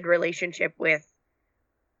solid relationship with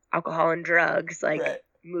alcohol and drugs, like,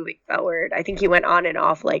 moving forward. I think he went on and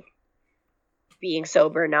off, like, being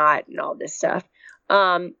sober, not, and all this stuff.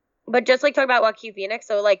 But just, like, talking about Joaquin Phoenix,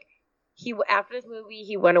 so, like, after this movie,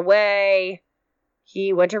 he went away.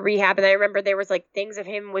 He went to rehab, and I remember there was, like, things of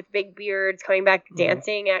him with big beards coming back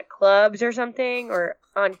dancing at clubs or something, or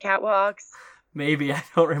on catwalks. Maybe. I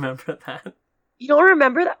don't remember that. You don't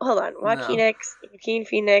remember that? Hold on. Joaquin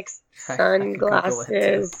Phoenix,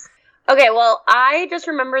 sunglasses. Okay, well, I just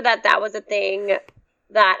remember that was a thing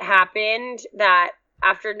that happened, that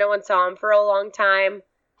after no one saw him for a long time,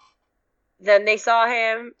 then they saw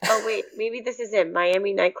him. Oh, wait, maybe this is in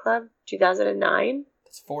Miami Nightclub, 2009.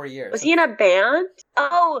 It's 4 years. Was he in a band?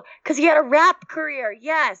 Oh, because he had a rap career.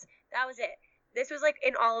 Yes, that was it. This was, like,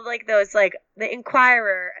 in all of, like, those, like, The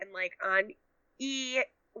Inquirer and, like, on E,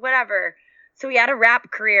 whatever. So he had a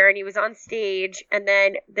rap career, and he was on stage, and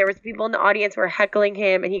then there was people in the audience who were heckling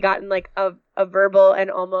him, and he got in, like, a verbal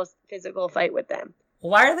and almost physical fight with them.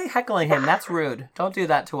 Why are they heckling him? That's rude. Don't do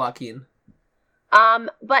that to Joaquin.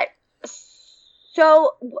 But...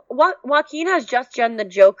 So, Joaquin has just done the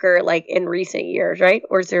Joker, like, in recent years, right?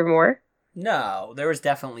 Or is there more? No, there was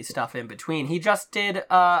definitely stuff in between. He just did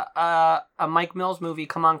a Mike Mills movie,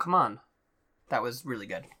 Come On, Come On. That was really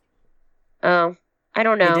good. Oh, I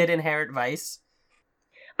don't know. He did Inherent Vice.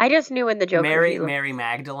 I just knew in the Joker. Mary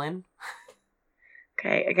Magdalene.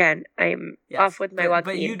 Okay, again, I'm off with my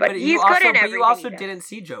Joaquin, but he's also, good in everything. But you also didn't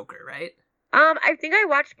see Joker, right? I think I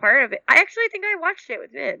watched part of it. I actually think I watched it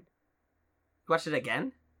with Vin. Watched it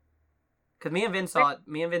again? Because me and Vin saw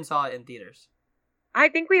it in theaters. I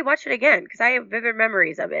think we watched it again because I have vivid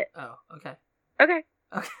memories of it. Oh, okay. Okay.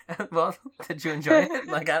 Well, did you enjoy it?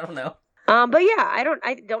 Like, I don't know. But yeah, I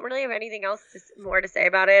don't really have anything else more to say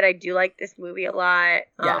about it. I do like this movie a lot.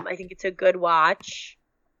 Yeah. I think it's a good watch.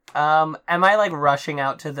 Am I like rushing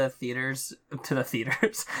out to the theaters to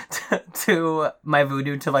my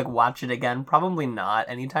Vudu to like watch it again? Probably not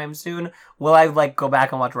anytime soon. Will I like go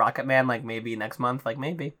back and watch Rocketman like maybe next month? Like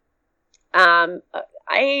maybe.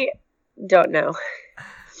 I don't know.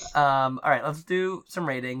 All right, let's do some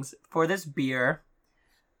ratings for this beer.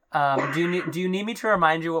 Do you need me to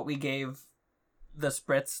remind you what we gave the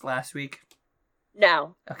Spritz last week?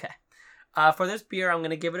 No. Okay. For this beer, I'm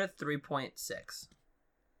gonna give it a 3.6.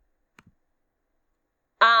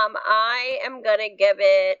 I am gonna give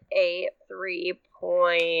it a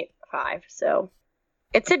 3.5. So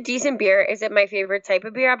It's a decent beer. Is it my favorite type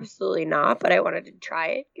of beer? Absolutely not, but I wanted to try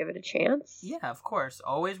it, give it a chance. Yeah, of course.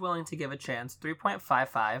 Always willing to give a chance.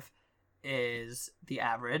 3.55 is the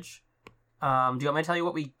average. Do you want me to tell you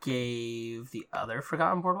what we gave the other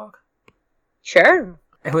Forgotten Boardwalk? Sure.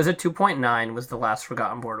 It was a 2.9 was the last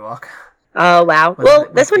Forgotten Boardwalk. Oh, wow. Well,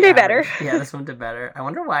 this one did better. Yeah, this one did better. I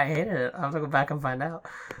wonder why I hated it. I'll have to go back and find out.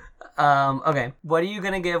 Okay. What are you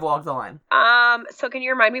going to give Walk the Line? So can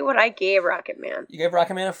you remind me what I gave Rocket Man? You gave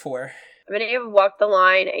Rocket Man a 4. I'm going to give Walk the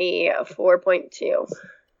Line a 4.2.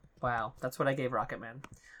 Wow. That's what I gave Rocket Man.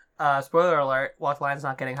 Spoiler alert, Walk the Line's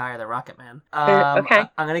not getting higher than Rocket Man. Okay.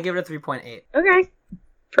 I'm going to give it a 3.8. Okay.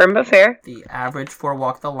 Firm but fair. The average for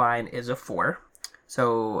Walk the Line is a 4.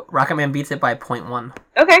 So Rocket Man beats it by 0.1.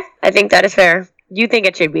 Okay. I think that is fair. You think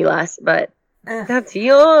it should be less, but that's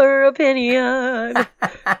your opinion.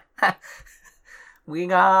 We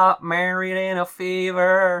got married in a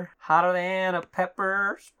fever, hotter than a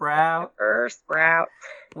pepper sprout. Pepper sprout.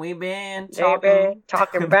 We've been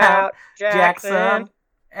talking about Jackson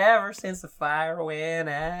ever since the fire went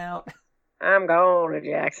out. I'm going to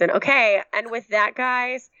Jackson. Okay, and with that,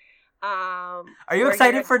 guys, are you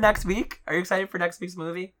excited for next week? Are you excited for next week's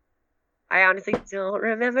movie? I honestly don't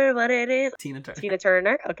remember what it is. Tina Turner. Tina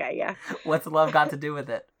Turner? Okay, yeah. What's love got to do with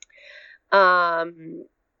it?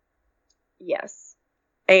 Yes.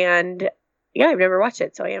 And yeah, I've never watched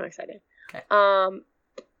it, so I am excited. Okay.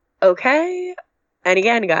 Okay. And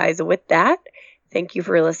again, guys, with that, thank you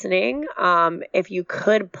for listening. If you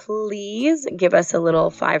could please give us a little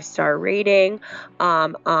 5-star rating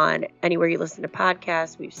on anywhere you listen to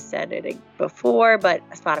podcasts. We've said it before, but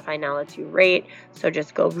Spotify now lets you rate. So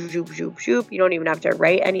just go zoop, zoop, zoop. You don't even have to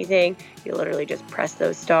write anything. You literally just press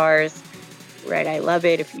those stars. Right, I love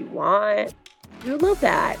it if you want. You love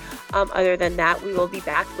that. Other than that, we will be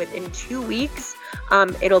back within 2 weeks.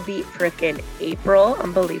 It'll be frickin' April.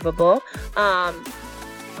 Unbelievable.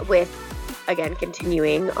 With, again,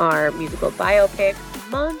 continuing our musical biopic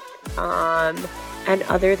month. And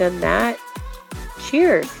other than that,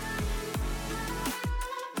 cheers.